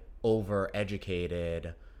unemployed,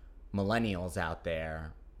 overeducated millennials out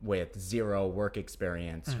there with zero work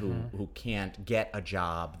experience who can't get a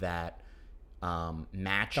job that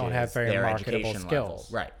matches Don't have very their marketable education level.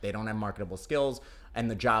 skills. Right. They don't have marketable skills, and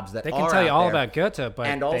the jobs that They are can tell you out all there, about Goethe, but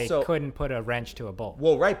and they also, couldn't put a wrench to a bolt.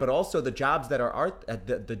 well, right, but also the jobs that are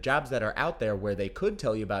the jobs that are out there where they could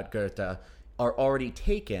tell you about Goethe are already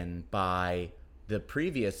taken by the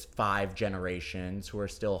previous 5 generations who are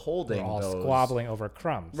still holding We're all those. squabbling over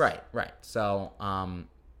crumbs. Right. So, I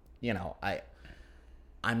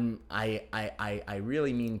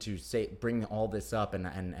really mean to bring all this up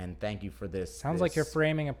and thank you for this. Sounds like you're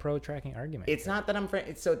framing a pro-tracking argument. It's not that I'm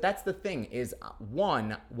so that's the thing is,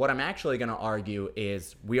 one, what I'm actually going to argue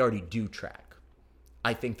is we already do track.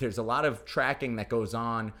 I think there's a lot of tracking that goes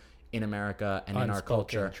on in America and in our Unspoken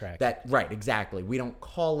culture tracking. that, right, exactly. We don't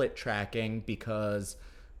call it tracking because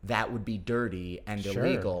that would be dirty and Sure.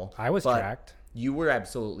 illegal. I was but tracked. You were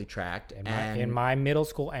absolutely tracked. in my middle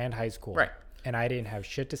school and high school. Right. And I didn't have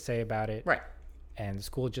shit to say about it. Right. And the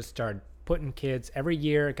school just started putting kids every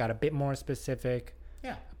year. It got a bit more specific.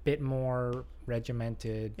 Yeah. A bit more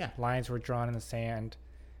regimented. Yeah. Lines were drawn in the sand.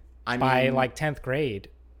 I mean, By like 10th grade,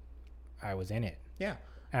 I was in it. yeah.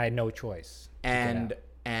 And I had no choice. to get out.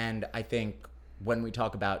 And I think when we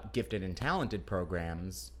talk about gifted and talented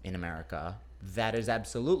programs in America, that is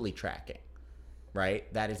absolutely tracking, right?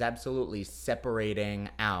 That is absolutely separating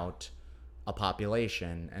out a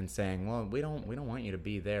population and saying, well, we don't want you to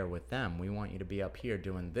be there with them. We want you to be up here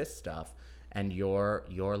doing this stuff, and your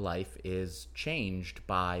life is changed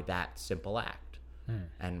by that simple act.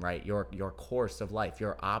 And right, your course of life,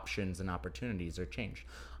 your options and opportunities are changed.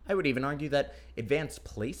 I would even argue that advanced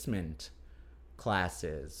placement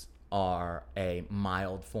classes are a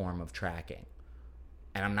mild form of tracking.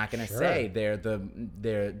 And I'm not going to say they're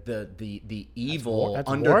the evil that's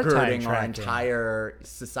undergirding our entire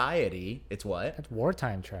society. It's what? That's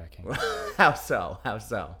wartime tracking. How so? How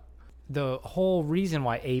so? The whole reason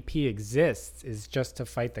why AP exists is just to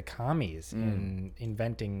fight the commies in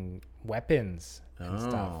inventing weapons and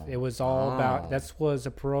stuff. It was all about, that was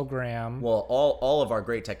a program. Well, all of our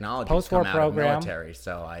great technologies Post-war come out of the military,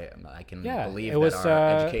 so I can believe that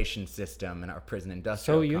our education system and our prison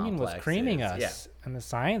industrial Soviet Union was creaming us in the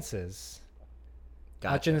sciences.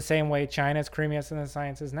 Gotcha. Much in the same way China's creaming us in the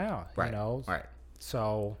sciences now. Right. You know? Right.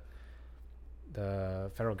 So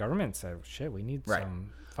the federal government said, shit, we need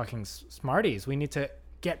some fucking smarties. We need to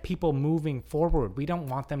get people moving forward. We don't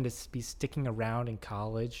want them to be sticking around in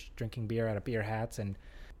college, drinking beer out of beer hats and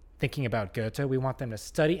thinking about Goethe. We want them to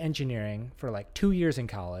study engineering for like 2 years in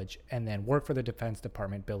college and then work for the Defense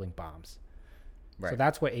Department building bombs. Right. So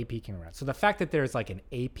that's what AP came around. So the fact that there's like an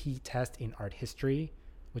AP test in art history,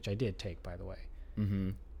 which I did take, by the way,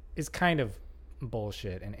 is kind of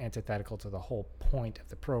bullshit and antithetical to the whole point of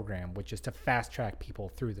the program, which is to fast track people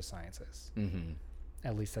through the sciences.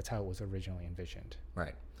 At least that's how it was originally envisioned.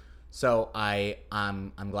 Right. So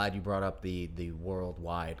I'm glad you brought up the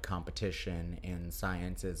worldwide competition in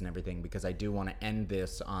sciences and everything, because I do want to end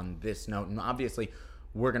this on this note. And obviously,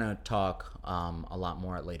 we're going to talk a lot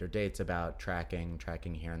more at later dates about tracking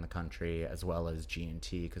here in the country, as well as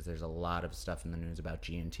G&T, because there's a lot of stuff in the news about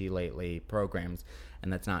G&T lately, programs,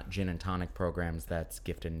 and that's not gin and tonic programs, that's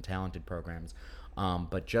gifted and talented programs.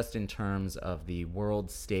 But just in terms of the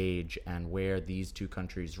world stage and where these two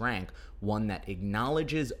countries rank, one that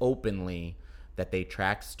acknowledges openly that they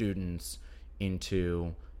track students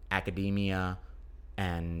into academia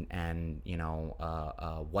and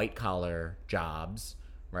white collar jobs,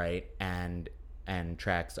 right? And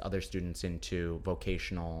tracks other students into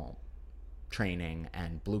vocational training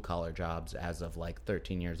and blue collar jobs as of like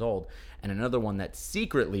 13 years old. And another one that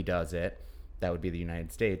secretly does it, that would be the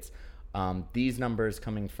United States. These numbers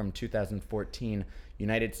coming from 2014,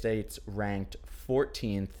 United States ranked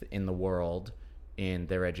 14th in the world in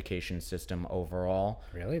their education system overall.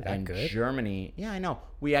 Really? That and good? Germany, yeah, I know.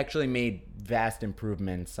 We actually made vast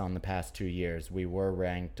improvements on the past 2 years. We were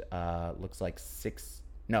ranked, we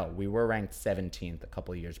were ranked 17th a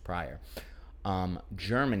couple of years prior.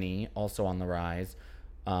 Germany, also on the rise,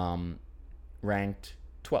 ranked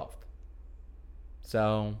 12th.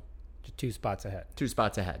 So... just 2 spots ahead. 2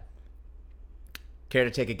 spots ahead. Care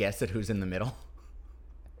to take a guess at who's in the middle?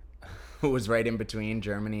 Who was right in between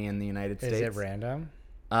Germany and the United States? Is it random?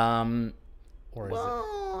 Or is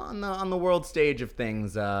it on the world stage of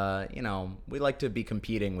things, we like to be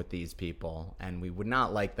competing with these people, and we would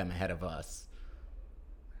not like them ahead of us.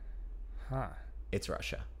 Huh. It's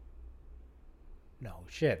Russia. No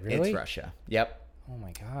shit, really? It's Russia. Yep. Oh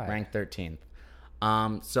my god. Ranked 13th.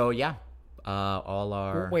 So yeah, all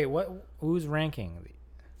our. Wait, what? Who's ranking?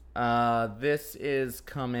 This is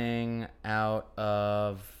coming out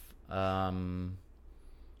of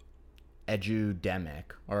Edudemic,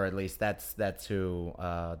 or at least that's who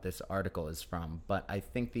this article is from. But I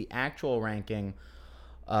think the actual ranking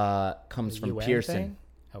comes from UN Pearson. thing?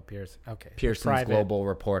 Oh, Pearson. Okay. Pearson's Global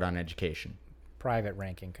Report on Education. Private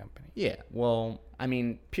ranking company. Yeah. Well, I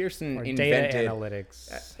mean, Pearson or invented data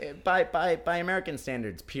analytics. By American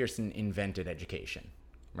standards, Pearson invented education.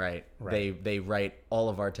 Right. They write all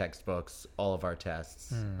of our textbooks, all of our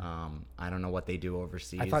tests. I don't know what they do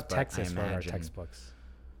overseas. I thought Texas wrote our textbooks.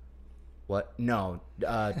 What? No,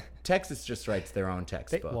 Texas just writes their own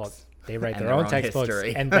textbooks. They write their own textbooks,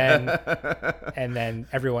 history. and then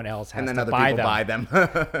everyone else has and then to other buy people them. buy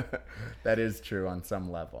them. That is true on some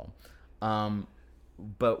level.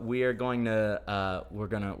 But we are going to we're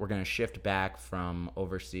gonna shift back from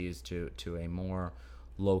overseas to a more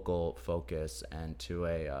local focus and to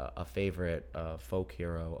a favorite folk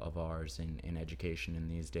hero of ours in education in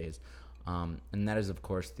these days, and that is of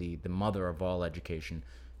course the mother of all education,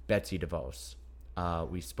 Betsy DeVos.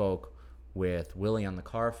 We spoke with Willie on the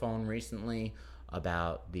car phone recently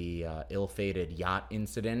about the ill-fated yacht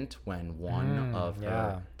incident when one of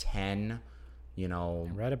her 10 I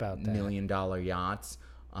read about that. $1 million yachts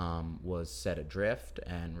was set adrift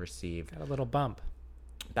and received got a little bump.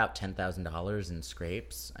 About $10,000 in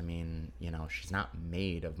scrapes. I mean, she's not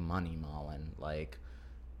made of money, Mullen. Like,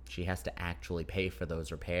 she has to actually pay for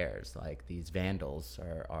those repairs. Like, these vandals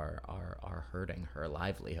are hurting her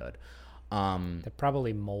livelihood. They're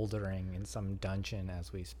probably moldering in some dungeon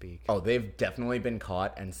as we speak. Oh, they've definitely been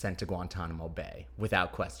caught and sent to Guantanamo Bay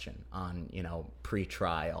without question on,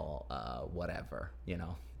 pre-trial, whatever,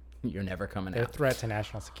 you're never coming They're out. a threat to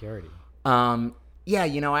national security.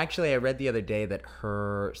 Yeah, actually I read the other day that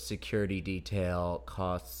her security detail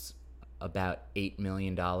costs about $8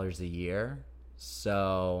 million a year.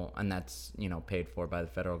 So, and that's, paid for by the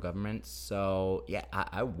federal government. So, yeah,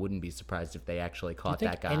 I wouldn't be surprised if they actually caught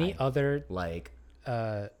that guy. Any other like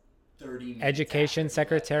 30 education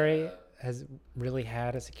secretary has really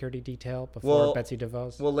had a security detail before Betsy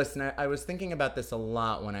DeVos? Well, listen, I was thinking about this a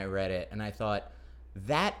lot when I read it, and I thought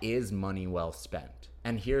that is money well spent.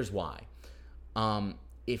 And here's why.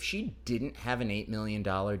 If she didn't have an $8 million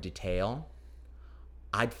detail,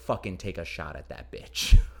 I'd fucking take a shot at that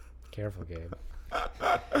bitch. Careful, Gabe.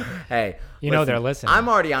 Hey, they're listening. I'm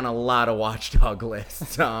already on a lot of watchdog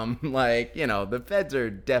lists. The feds are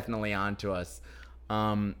definitely onto us.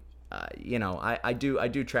 I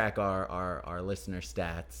do track our listener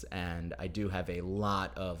stats, and I do have a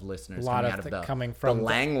lot of listeners coming from the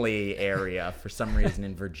Langley area for some reason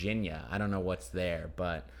in Virginia. I don't know what's there,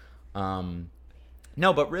 but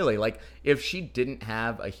no, but really, like, if she didn't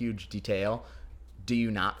have a huge detail, do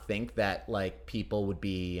you not think that, like, people would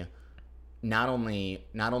be not only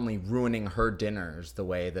ruining her dinners the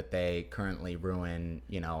way that they currently ruin,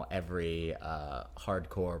 every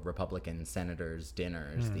hardcore Republican senator's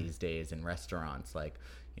dinners these days in restaurants, like,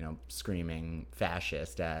 screaming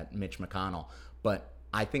fascist at Mitch McConnell, but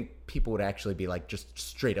I think people would actually be, like, just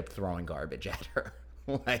straight up throwing garbage at her.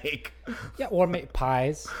 Like, yeah, or make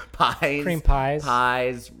pies, cream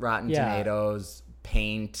pies, rotten tomatoes,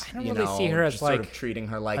 paint. I don't really see her as, like, sort of treating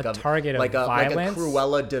her like a target of violence, like a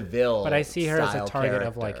Cruella de Vil, but I see her as a target character.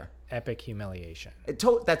 of, like, epic humiliation.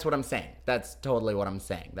 That's what I'm saying. That's totally what I'm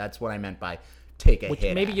saying. That's what I meant by take a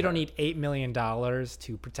hit. Maybe you don't need $8 million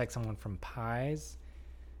to protect someone from pies.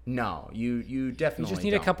 No, you definitely. You just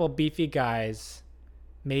need a couple beefy guys.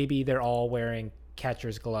 Maybe they're all wearing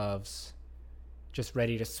catcher's gloves, just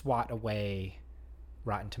ready to swat away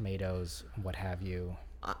rotten tomatoes, what have you.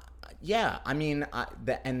 Yeah, I mean,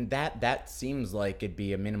 that seems like it'd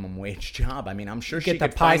be a minimum wage job. I mean, I'm sure she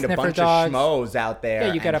could pie find a bunch dogs. of schmoes out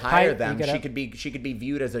there you and hire them. She could be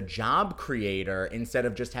viewed as a job creator instead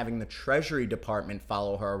of just having the Treasury Department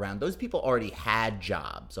follow her around. Those people already had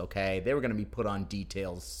jobs, okay? They were going to be put on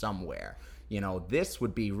details somewhere. This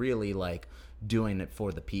would be really like doing it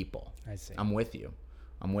for the people. I see. I'm with you.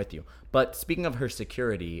 But speaking of her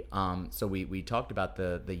security, so we talked about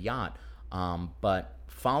the yacht, but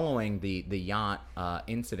following the yacht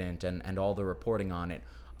incident and all the reporting on it,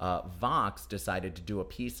 Vox decided to do a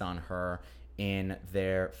piece on her in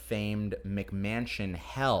their famed McMansion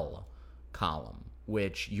Hell column,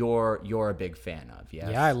 which you're a big fan of, yes?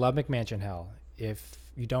 Yeah, I love McMansion Hell. If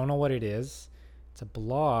you don't know what it is, it's a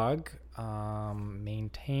blog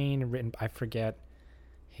maintained, written, I forget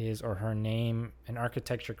his or her name, an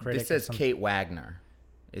architecture critic. This says Kate Wagner.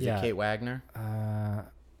 Is it Kate Wagner?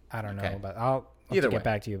 I don't know, but I'll Either get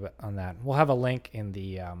back to you on that. We'll have a link in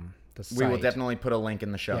the site. We will definitely put a link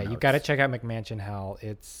in the show notes. You got to check out McMansion Hell.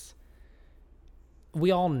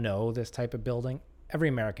 We all know this type of building. Every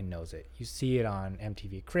American knows it. You see it on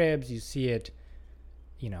MTV Cribs. You see it,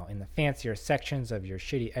 in the fancier sections of your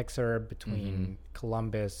shitty exurb between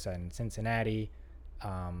Columbus and Cincinnati.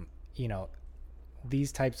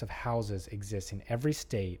 These types of houses exist in every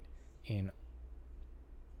state, in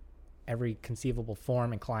every conceivable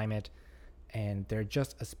form and climate, and they're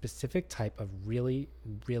just a specific type of really,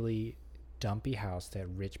 really dumpy house that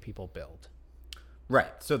rich people build.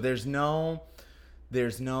 Right. So there's no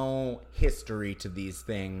history to these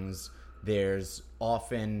things. There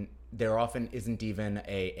often isn't even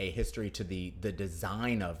a history to the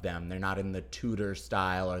design of them. They're not in the Tudor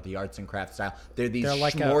style or the arts and crafts style. They're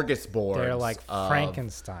like smorgasbords. They're like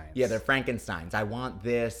Frankensteins. Yeah, they're Frankensteins. I want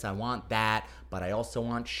this, I want that, but I also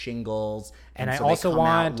want shingles. And so I also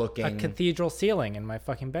want a cathedral ceiling in my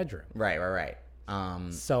fucking bedroom. Right.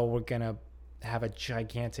 So we're going to have a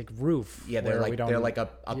gigantic roof. Yeah, they're like a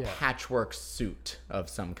patchwork suit of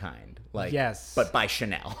some kind. Like, yes. But by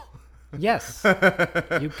Chanel. Yes,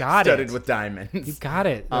 you got Studded with diamonds. You got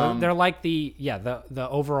it. They're like the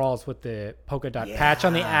overalls with the polka dot patch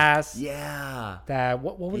on the ass. Yeah.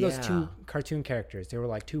 What were those two cartoon characters? They were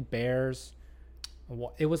like two bears.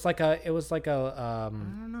 It was like a. I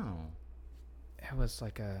don't know. It was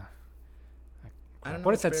like a. I don't know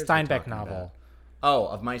what is that Steinbeck novel? About. Oh,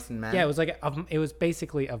 Of Mice and Men. Yeah, it was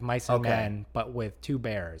basically Of Mice and Men, but with two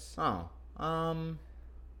bears. Oh,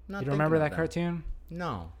 Not You remember thinking that of cartoon?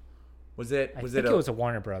 No. Was it? I think it was a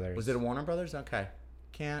Warner Brothers. Was it a Warner Brothers? Okay.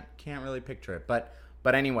 Can't really picture it. But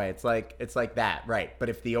anyway, it's like that, right? But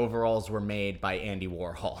if the overalls were made by Andy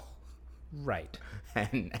Warhol, right,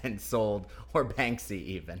 and sold, or Banksy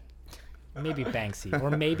even, maybe Banksy,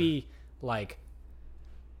 or maybe like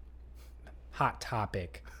Hot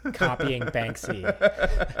Topic copying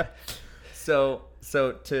Banksy. So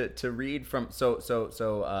to read from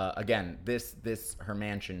again, this her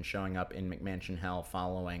mansion showing up in McMansion Hell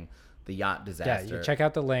following the yacht disaster. Yeah, you check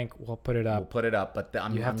out the link. We'll put it up. But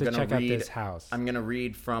you have to check out this house. I'm going to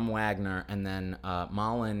read from Wagner, and then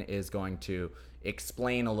Malin is going to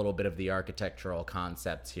explain a little bit of the architectural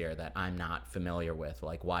concepts here that I'm not familiar with,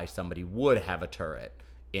 like why somebody would have a turret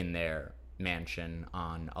in their mansion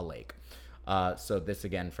on a lake. So this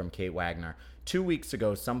again from Kate Wagner. 2 weeks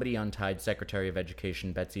ago, somebody untied Secretary of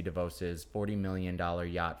Education Betsy DeVos's $40 million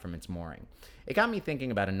yacht from its mooring. It got me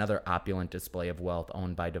thinking about another opulent display of wealth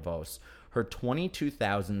owned by DeVos, her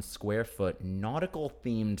 22,000 square foot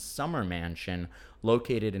nautical-themed summer mansion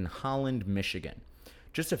located in Holland, Michigan.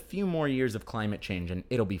 Just a few more years of climate change and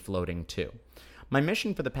it'll be floating too. My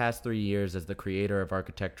mission for the past 3 years as the creator of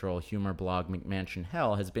architectural humor blog McMansion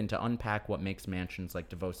Hell has been to unpack what makes mansions like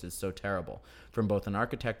DeVos's so terrible, from both an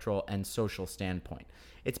architectural and social standpoint.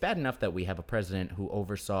 It's bad enough that we have a president who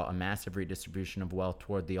oversaw a massive redistribution of wealth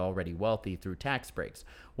toward the already wealthy through tax breaks.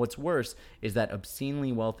 What's worse is that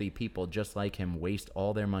obscenely wealthy people just like him waste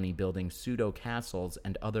all their money building pseudo-castles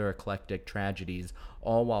and other eclectic tragedies,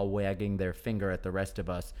 all while wagging their finger at the rest of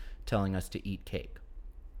us, telling us to eat cake.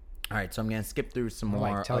 All right, so I'm going to skip through some more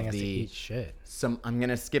like telling of us the... to eat shit. I'm going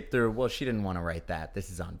to skip through... Well, she didn't want to write that. This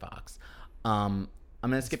is on Vox. I'm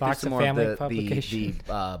going to skip through Vox some a more of family the publication?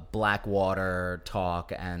 Blackwater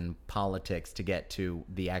talk and politics to get to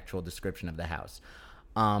the actual description of the house.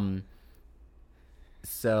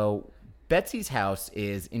 So Betsy's house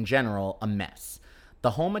is, in general, a mess.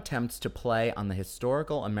 The home attempts to play on the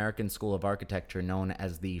historical American school of architecture known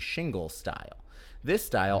as the shingle style. This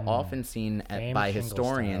style, often seen by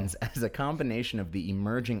historians as a combination of the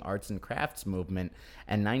emerging arts and crafts movement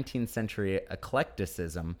and 19th century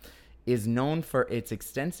eclecticism, is known for its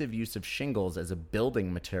extensive use of shingles as a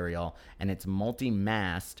building material and its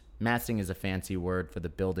multi-massed, massing is a fancy word for the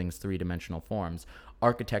building's three-dimensional forms,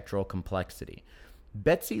 architectural complexity.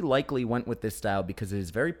 Betsy likely went with this style because it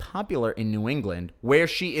is very popular in New England, where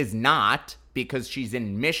she is not, because she's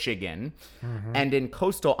in Michigan, and in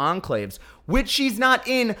coastal enclaves, which she's not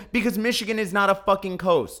in because Michigan is not a fucking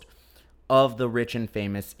coast, of the rich and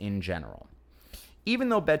famous in general. Even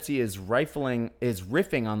though Betsy is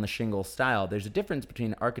riffing on the shingle style, there's a difference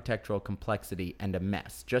between architectural complexity and a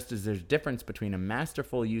mess, just as there's a difference between a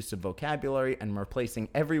masterful use of vocabulary and replacing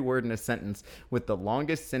every word in a sentence with the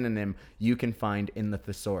longest synonym you can find in the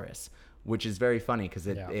thesaurus, which is very funny because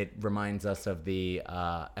it reminds us of the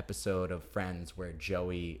episode of Friends where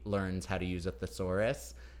Joey learns how to use a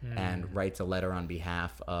thesaurus and writes a letter on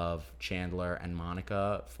behalf of Chandler and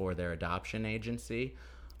Monica for their adoption agency.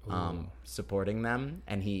 Supporting them,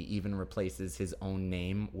 and he even replaces his own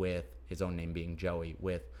name being Joey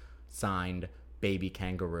with signed baby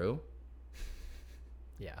kangaroo.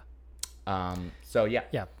 Yeah.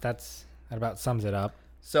 Yeah, that about sums it up.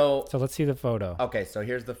 So let's see the photo. Okay, so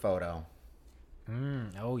here's the photo.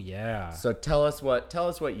 Oh yeah. So tell us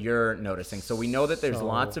what you're noticing. So we know that there's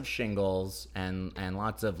lots of shingles and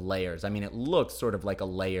lots of layers. I mean, it looks sort of like a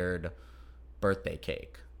layered birthday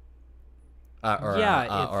cake. Or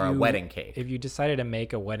a wedding cake. If you decided to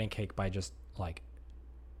make a wedding cake by just like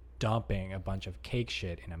dumping a bunch of cake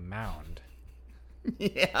shit in a mound.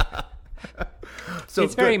 Yeah. So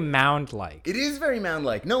it's very mound-like. It is very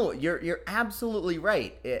mound-like. No, you're absolutely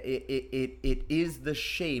right. It is the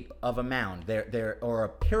shape of a mound. There or a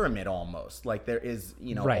pyramid almost. Like there is,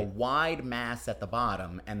 a wide mass at the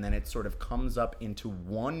bottom, and then it sort of comes up into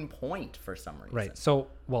one point for some reason. Right. So,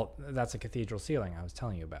 that's a cathedral ceiling I was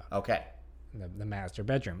telling you about. Okay. The master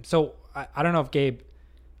bedroom. So I don't know if Gabe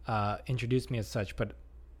introduced me as such, but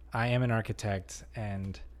I am an architect,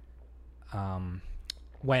 and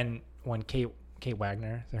when Kate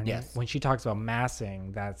Wagner, is her name? When she talks about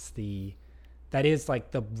massing, that is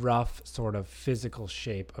like the rough sort of physical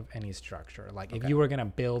shape of any structure. Like if you were gonna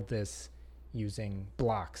build this using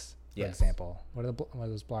blocks, for example, what are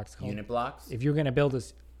those blocks called? Unit blocks. If you're gonna build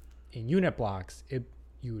this in unit blocks,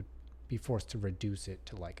 you would be forced to reduce it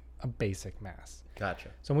to like a basic mass. Gotcha.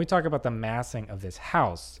 So when we talk about the massing of this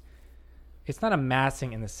house, it's not a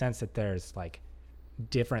massing in the sense that there's like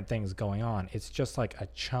different things going on. It's just like a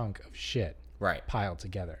chunk of shit piled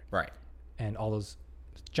together. Right. And all those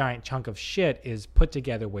giant chunk of shit is put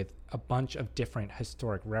together with a bunch of different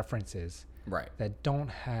historic references Right. that don't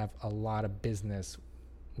have a lot of business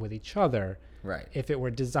with each other. Right. If it were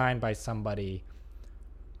designed by somebody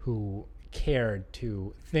who cared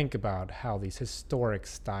to think about how these historic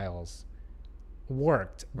styles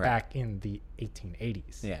worked back in the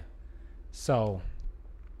 1880s. Yeah. So,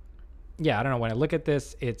 yeah, I don't know. When I look at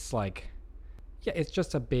this, it's like, yeah, it's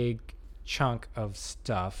just a big chunk of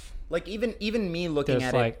stuff. Like even me looking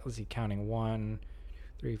There's at like, it. let's see, counting 1,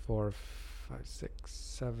 3, 4, 5, 6,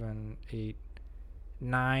 7, 8,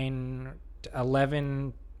 9,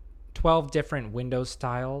 11, 12 different window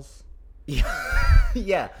styles.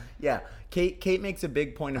 Yeah. Kate makes a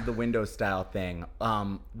big point of the window style thing,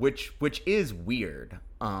 which is weird.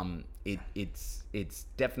 It's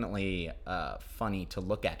definitely funny to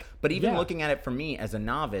look at. But even looking at it for me as a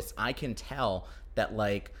novice, I can tell that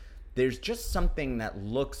like there's just something that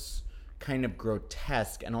looks kind of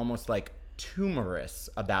grotesque and almost like tumorous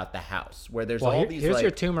about the house, where there's all these. Here's like,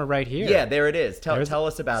 your tumor right here. Yeah, there it is. Tell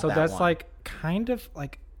us about that. So that's one. like kind of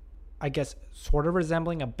like, I guess, sort of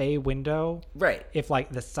resembling a bay window. Right. If like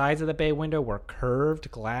the sides of the bay window were curved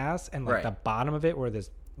glass and like the bottom of it were this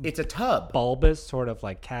it's a tub. bulbous sort of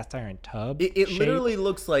like cast iron tub. It shape. literally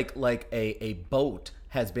looks like a boat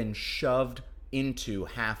has been shoved into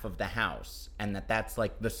half of the house, and that's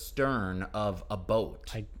like the stern of a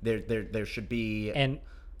boat. There should be And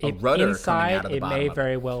a rudder inside, coming out of the it bottom may of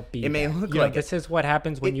very well be. It may that. look You know, like this is what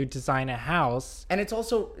happens when you design a house, and it's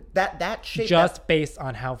also that shape. just based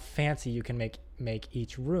on how fancy you can make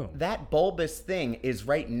each room. That bulbous thing is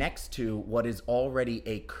right next to what is already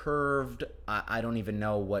a curved. I don't even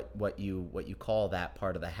know what you call that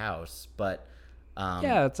part of the house, but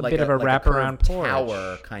Yeah, it's a like bit of a like wraparound curved porch.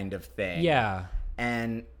 tower kind of thing. Yeah,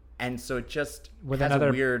 and so it just with has another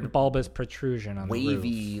a weird bulbous protrusion on the roof.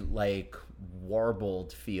 wavy, like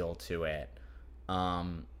warbled feel to it.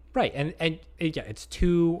 Right, and yeah, it's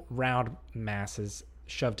two round masses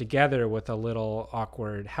shoved together with a little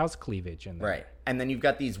awkward house cleavage in there. Right. And then you've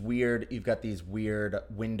got these weird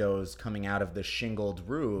windows coming out of the shingled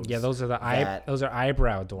roofs. Yeah, those are those are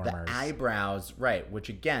eyebrow dormers. The eyebrows, right, which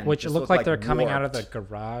just look like they're coming out of the warped.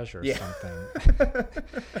 garage or something.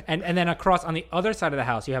 and then across on the other side of the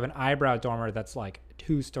house, you have an eyebrow dormer that's like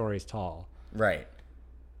 2 stories tall. Right.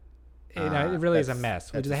 It really is a That's-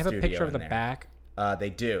 mess. that's Do they have a studio picture of in the there. back? They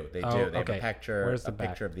do. They Oh, do. They okay. have a picture. Where's the back?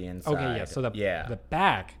 picture of the inside. Okay, yeah. So the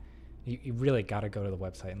back, you really got to go to the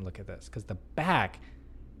website and look at this, because the back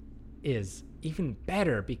is even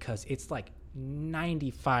better because it's like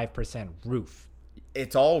 95% roof.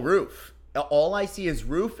 It's all roof. All I see is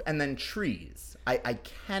roof and then trees. I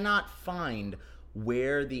cannot find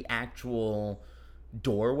where the actual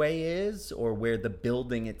doorway is or where the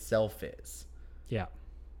building itself is. Yeah.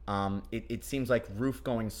 It seems like roof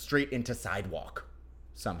going straight into sidewalk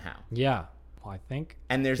somehow. Yeah. Well, I think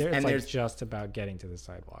there's just about getting to the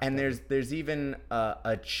sidewalk. And there's even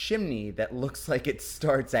a chimney that looks like it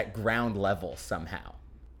starts at ground level somehow.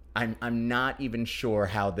 I'm not even sure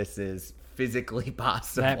how this is physically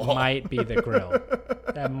possible. That might be the grill.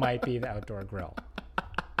 That might be the outdoor grill.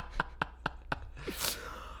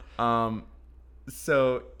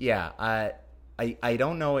 So yeah, I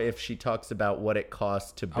don't know if she talks about what it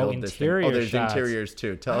costs to build this thing. interior There's shots. interiors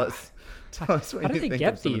too. Tell us what How do you they think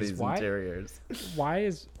get of some of these? these Why- interiors.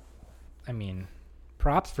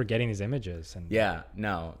 Props for getting these images. And Yeah,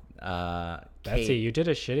 no. Betsy, you did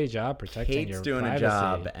a shitty job protecting Kate's your doing privacy. a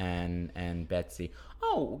job, and Betsy.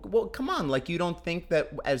 Oh well, come on! Like you don't think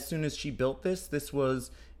that as soon as she built this was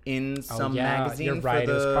in some magazine? You're right.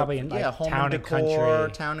 For It was probably in like Home Town and Decor,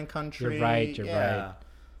 Country. Town and Country. You're right. Yeah.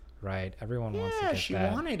 Right. Everyone wants to Yeah, get she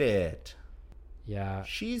that. wanted it. Yeah.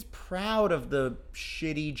 She's proud of the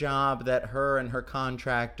shitty job that her and her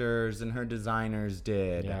contractors and her designers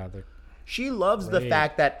did. Yeah. She loves the Great.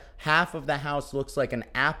 fact that half of the house looks like an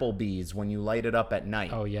Applebee's when you light it up at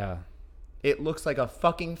night. Oh yeah. It looks like a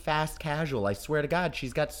fucking fast casual. I swear to God,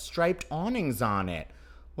 she's got striped awnings on it.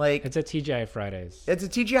 Like It's a TGI Fridays. it's a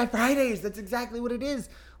TGI Fridays. That's exactly what it is.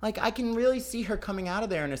 Like I can really see her coming out of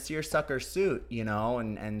there in a seersucker suit, you know,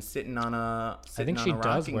 and sitting on a I think she does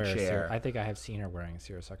rocking wear chair. I think I have seen her wearing a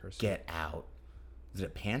seersucker suit. Get out. Is it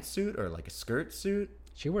a pantsuit or like a skirt suit?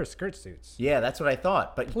 She wears skirt suits. Yeah, that's what I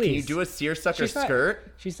thought. But can you Please. do a seersucker She's not-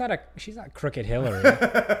 skirt? She's not Crooked Hillary.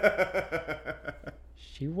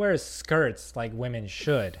 She wears skirts like women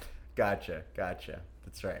should. Gotcha.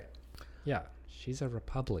 That's right. Yeah, she's a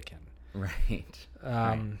Republican. Right.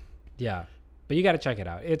 Yeah. But you got to check it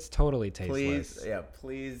out. It's totally tasteless.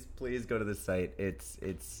 Please go to the site. It's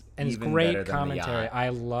and it's even great better than commentary. The yacht. I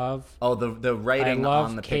love. Oh, the writing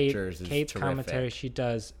on the pictures is Kate's terrific. commentary. She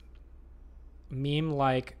does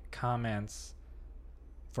meme-like comments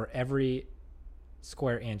for every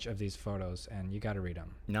square inch of these photos, and you got to read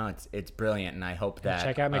them. No, it's brilliant, and I hope that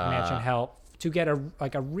check out McMansion Hell to get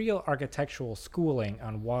a real architectural schooling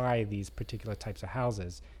on why these particular types of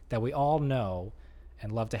houses that we all know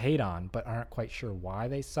and love to hate on, but aren't quite sure why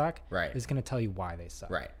they suck. Right. Is going to tell you why they suck.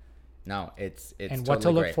 Right. No, it's and totally what to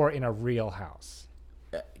look great. for in a real house.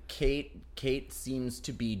 Kate seems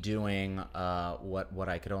to be doing what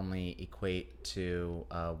I could only equate to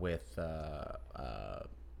with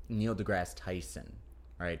Neil deGrasse Tyson.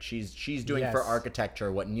 Right. She's doing for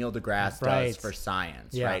architecture what Neil deGrasse does for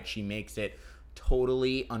science. Yeah. Right. She makes it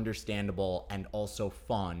totally understandable and also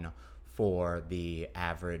fun for the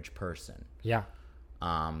average person. Yeah.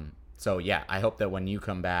 So yeah, I hope that when you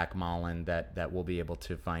come back, Malin, that we'll be able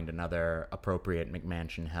to find another appropriate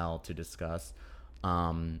McMansion Hell to discuss,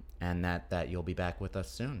 and that you'll be back with us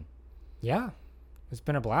soon. Yeah, it's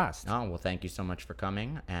been a blast. Oh, well, thank you so much for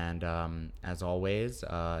coming, and as always,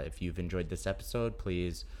 if you've enjoyed this episode,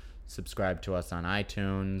 please subscribe to us on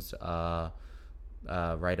iTunes.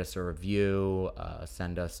 Write us a review.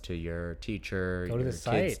 Send us to your teacher, go to your the kids'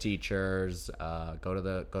 site. Teachers. Go to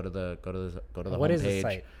the homepage. What is the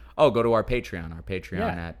site? Oh, go to our Patreon. Our Patreon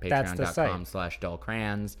Yeah, at that's the site.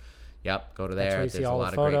 patreon.com/dullcrayons. Yep, go to That's there. where you There's see a all the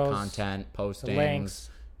lot of photos, great content, postings. the links.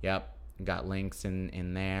 Yep, got links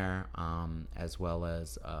in there, as well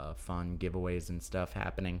as fun giveaways and stuff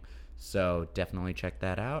happening. So definitely check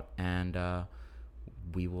that out, and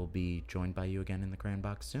we will be joined by you again in the Crayon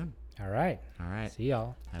Box soon. All right. See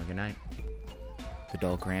y'all. Have a good night. The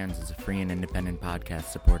Dull Crayons is a free and independent podcast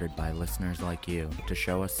supported by listeners like you. To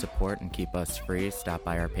show us support and keep us free, stop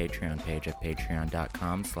by our Patreon page at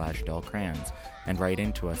patreon.com/dullcrayons and write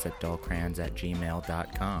into us at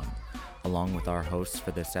dullcrayons@gmail.com. Along with our hosts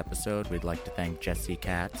for this episode, we'd like to thank Jesse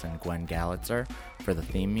Katz and Gwen Gallitzer for the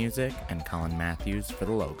theme music and Colin Matthews for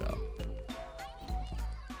the logo.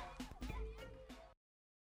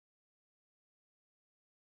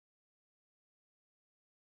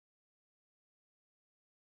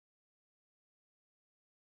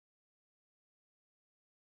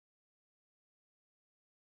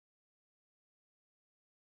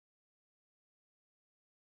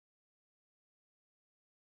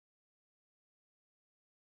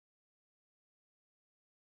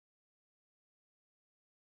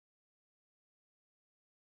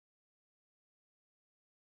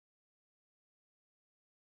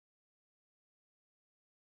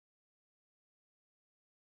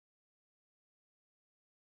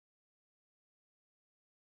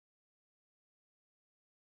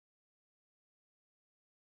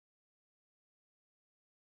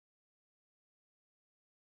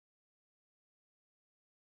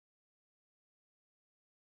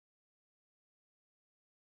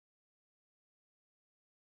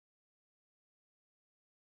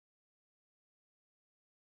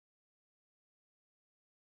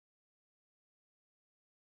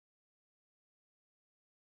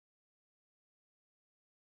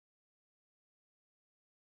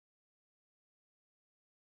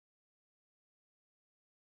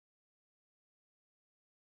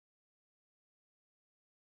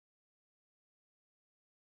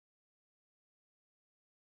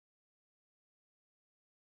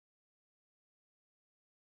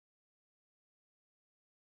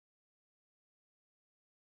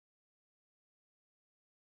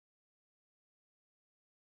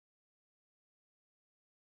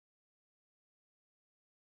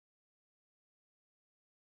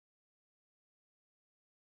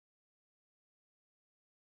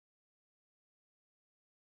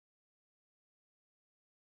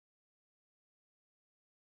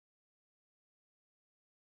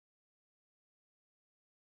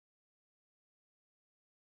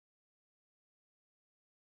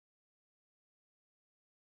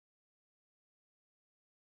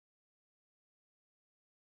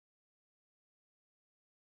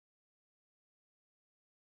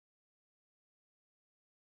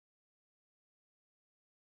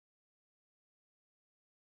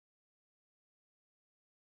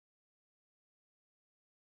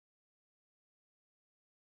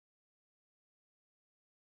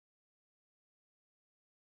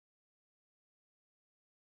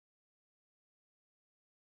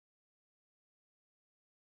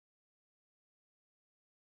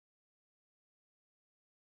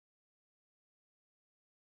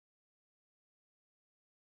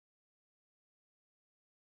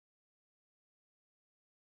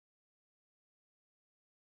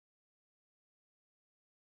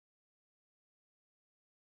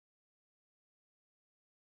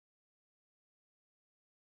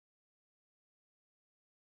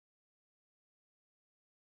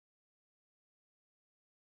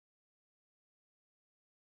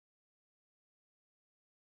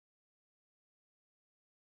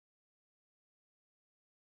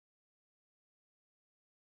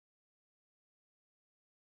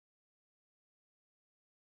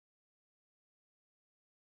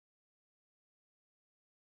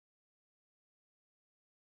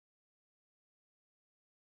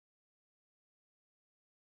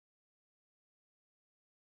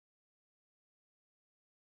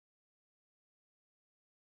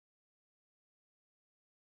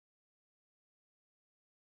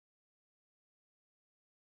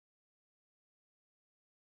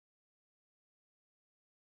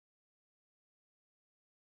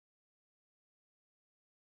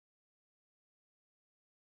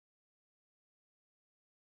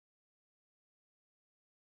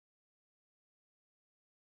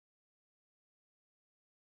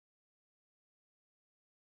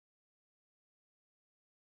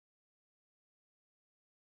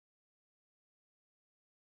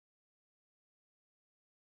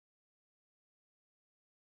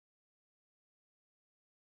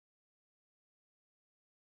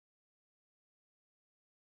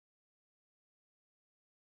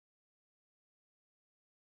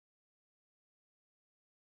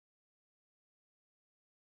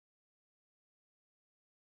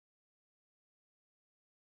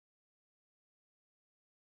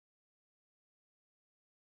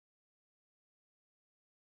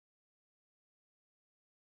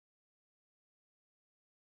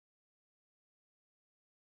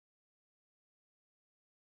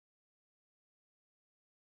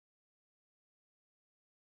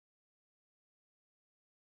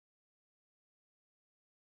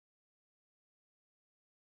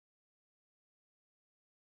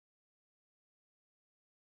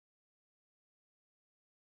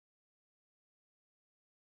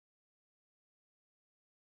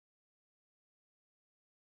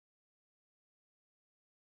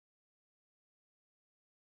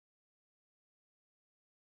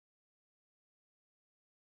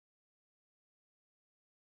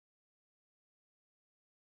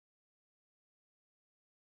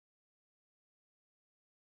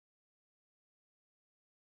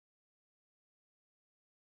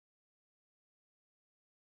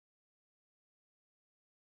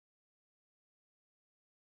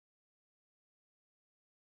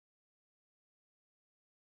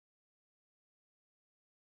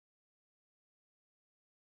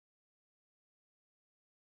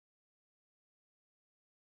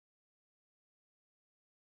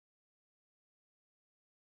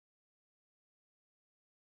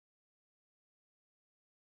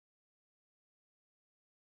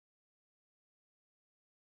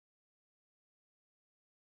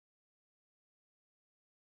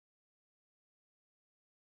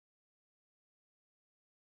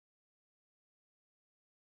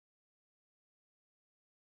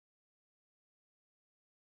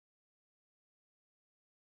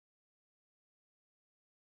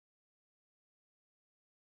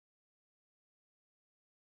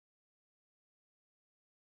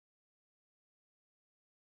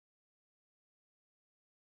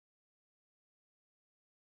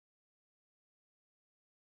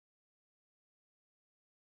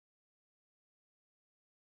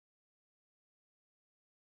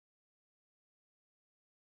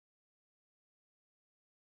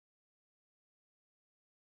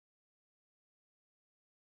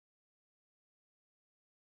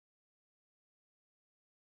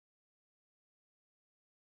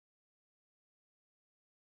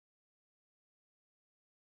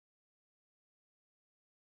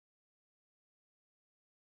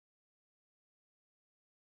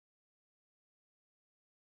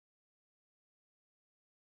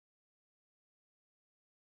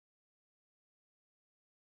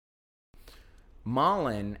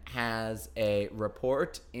 Malin has a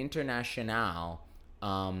Rapport International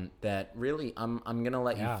that really I'm gonna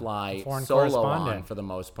let you fly foreign solo correspondent on for the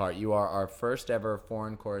most part. You are our first ever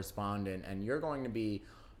foreign correspondent, and you're going to be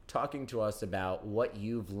talking to us about what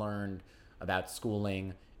you've learned about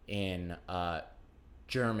schooling in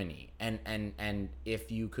Germany, and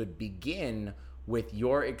if you could begin with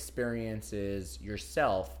your experiences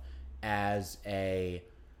yourself as a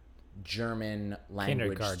German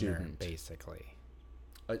language student, basically.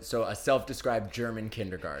 So a self-described German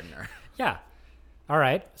kindergartner. Yeah. All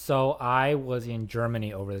right. So I was in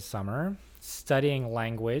Germany over the summer studying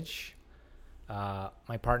language.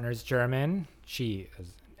 My partner's German. She is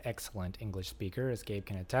an excellent English speaker, as Gabe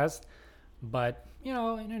can attest. But, in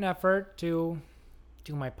an effort to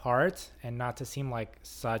do my part and not to seem like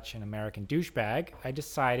such an American douchebag, I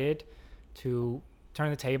decided to turn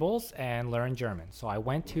the tables and learn German. So I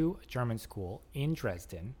went to a German school in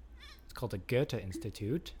Dresden. It's called the Goethe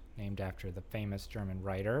Institute, named after the famous German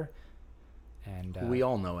writer. And we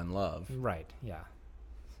all know and love. Right, yeah.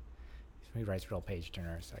 He writes real page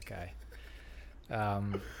turners, that guy.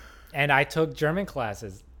 And I took German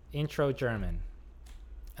classes, intro German.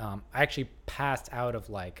 I actually placed out of.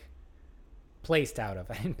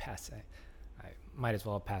 I didn't pass it. I might as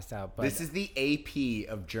well have passed out. But this is the AP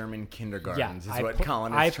of German kindergartens, yeah, is what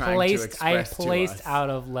Colin is trying to express to us. I placed out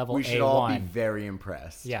of level A1. We should all be very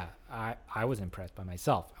impressed. Yeah, I was impressed by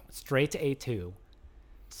myself. I went straight to A2.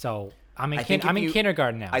 So I'm in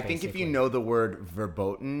kindergarten now. I think if you know the word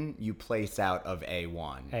verboten, you place out of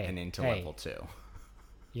A1 and into level 2.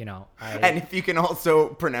 And if you can also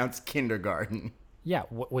pronounce kindergarten. Yeah,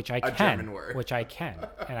 which I can. A German word. Which I can,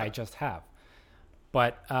 and I just have.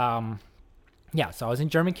 But, yeah, so I was in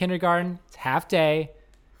German kindergarten. It's half day,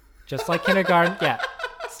 just like kindergarten. Yeah,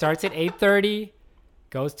 starts at 8:30,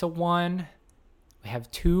 goes to 1. We have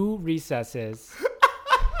 2 recesses.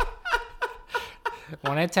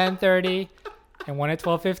 One at 10:30 and one at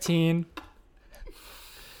 12:15.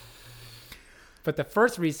 But the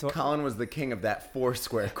first recess... Colin was the king of that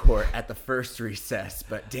 4-square court at the first recess,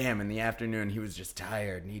 but damn, in the afternoon he was just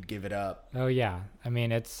tired and he'd give it up. Oh, yeah. I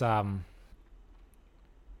mean, it's... I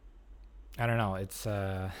don't know. It's...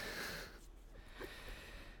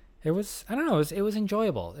 It was... I don't know. It was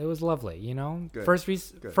enjoyable. It was lovely, Good.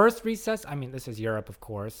 First recess... I mean, this is Europe, of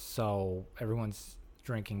course, so everyone's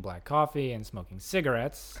drinking black coffee and smoking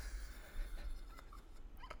cigarettes.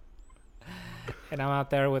 And I'm out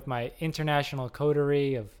there with my international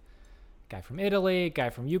coterie of guy from Italy, guy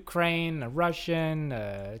from Ukraine, a Russian,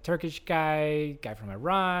 a Turkish guy from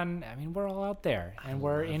Iran. I mean, we're all out there, and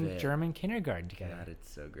we're in German kindergarten together. God,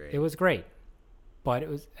 it's so great. It was great. But it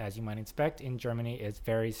was, as you might expect, in Germany, it's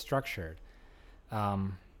very structured.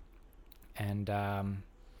 So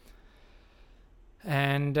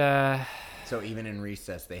even in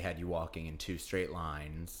recess, they had you walking in 2 straight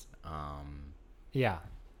lines. Yeah.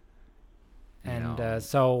 And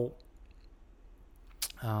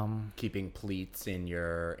keeping pleats in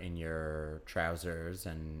your trousers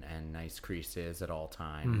and nice creases at all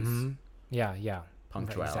times. Mm-hmm. Yeah.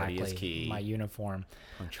 Punctuality is key. My uniform.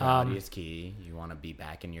 Punctuality is key. You want to be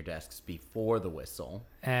back in your desks before the whistle.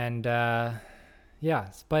 And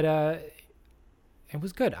yes, but it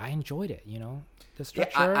was good. I enjoyed it. The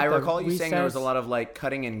structure. Yeah, I recall you recess. saying there was a lot of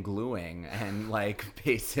cutting and gluing and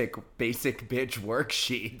basic bitch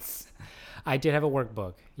worksheets. I did have a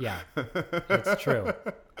workbook. Yeah, it's true.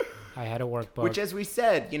 I had a workbook. Which, as we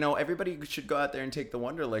said, everybody should go out there and take the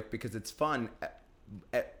Wonderlic because it's fun.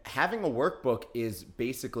 Having a workbook is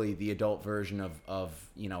basically the adult version of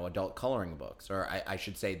adult coloring books, or I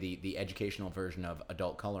should say the educational version of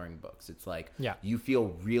adult coloring books. It's you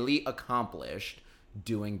feel really accomplished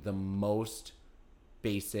doing the most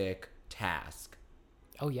basic task.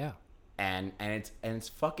 Oh yeah. And it's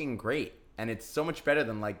fucking great. And it's so much better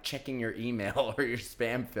than checking your email or your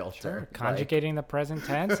spam filter. Sure. Conjugating the present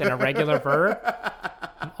tense and a regular verb.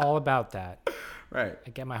 I'm all about that. Right. I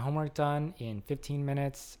get my homework done in 15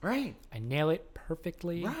 minutes. Right. I nail it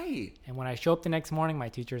perfectly. Right. And when I show up the next morning, my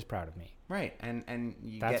teacher is proud of me. Right. And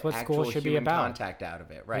you That's get what actual school should be human about. contact out of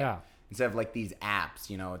it. Right. Yeah. Instead of these apps,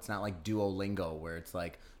 it's not like Duolingo where it's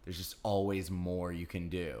there's just always more you can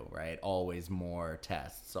do, right? Always more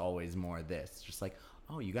tests, always more this. Just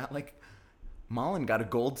oh, you got Malin got a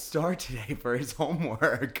gold star today for his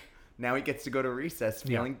homework. Now he gets to go to recess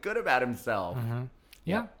feeling good about himself. Mm-hmm.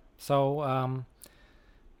 Yeah. So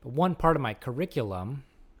one part of my curriculum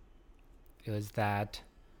is that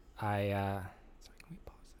I... sorry, can we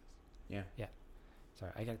pause this? Yeah.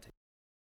 Sorry, I got to take...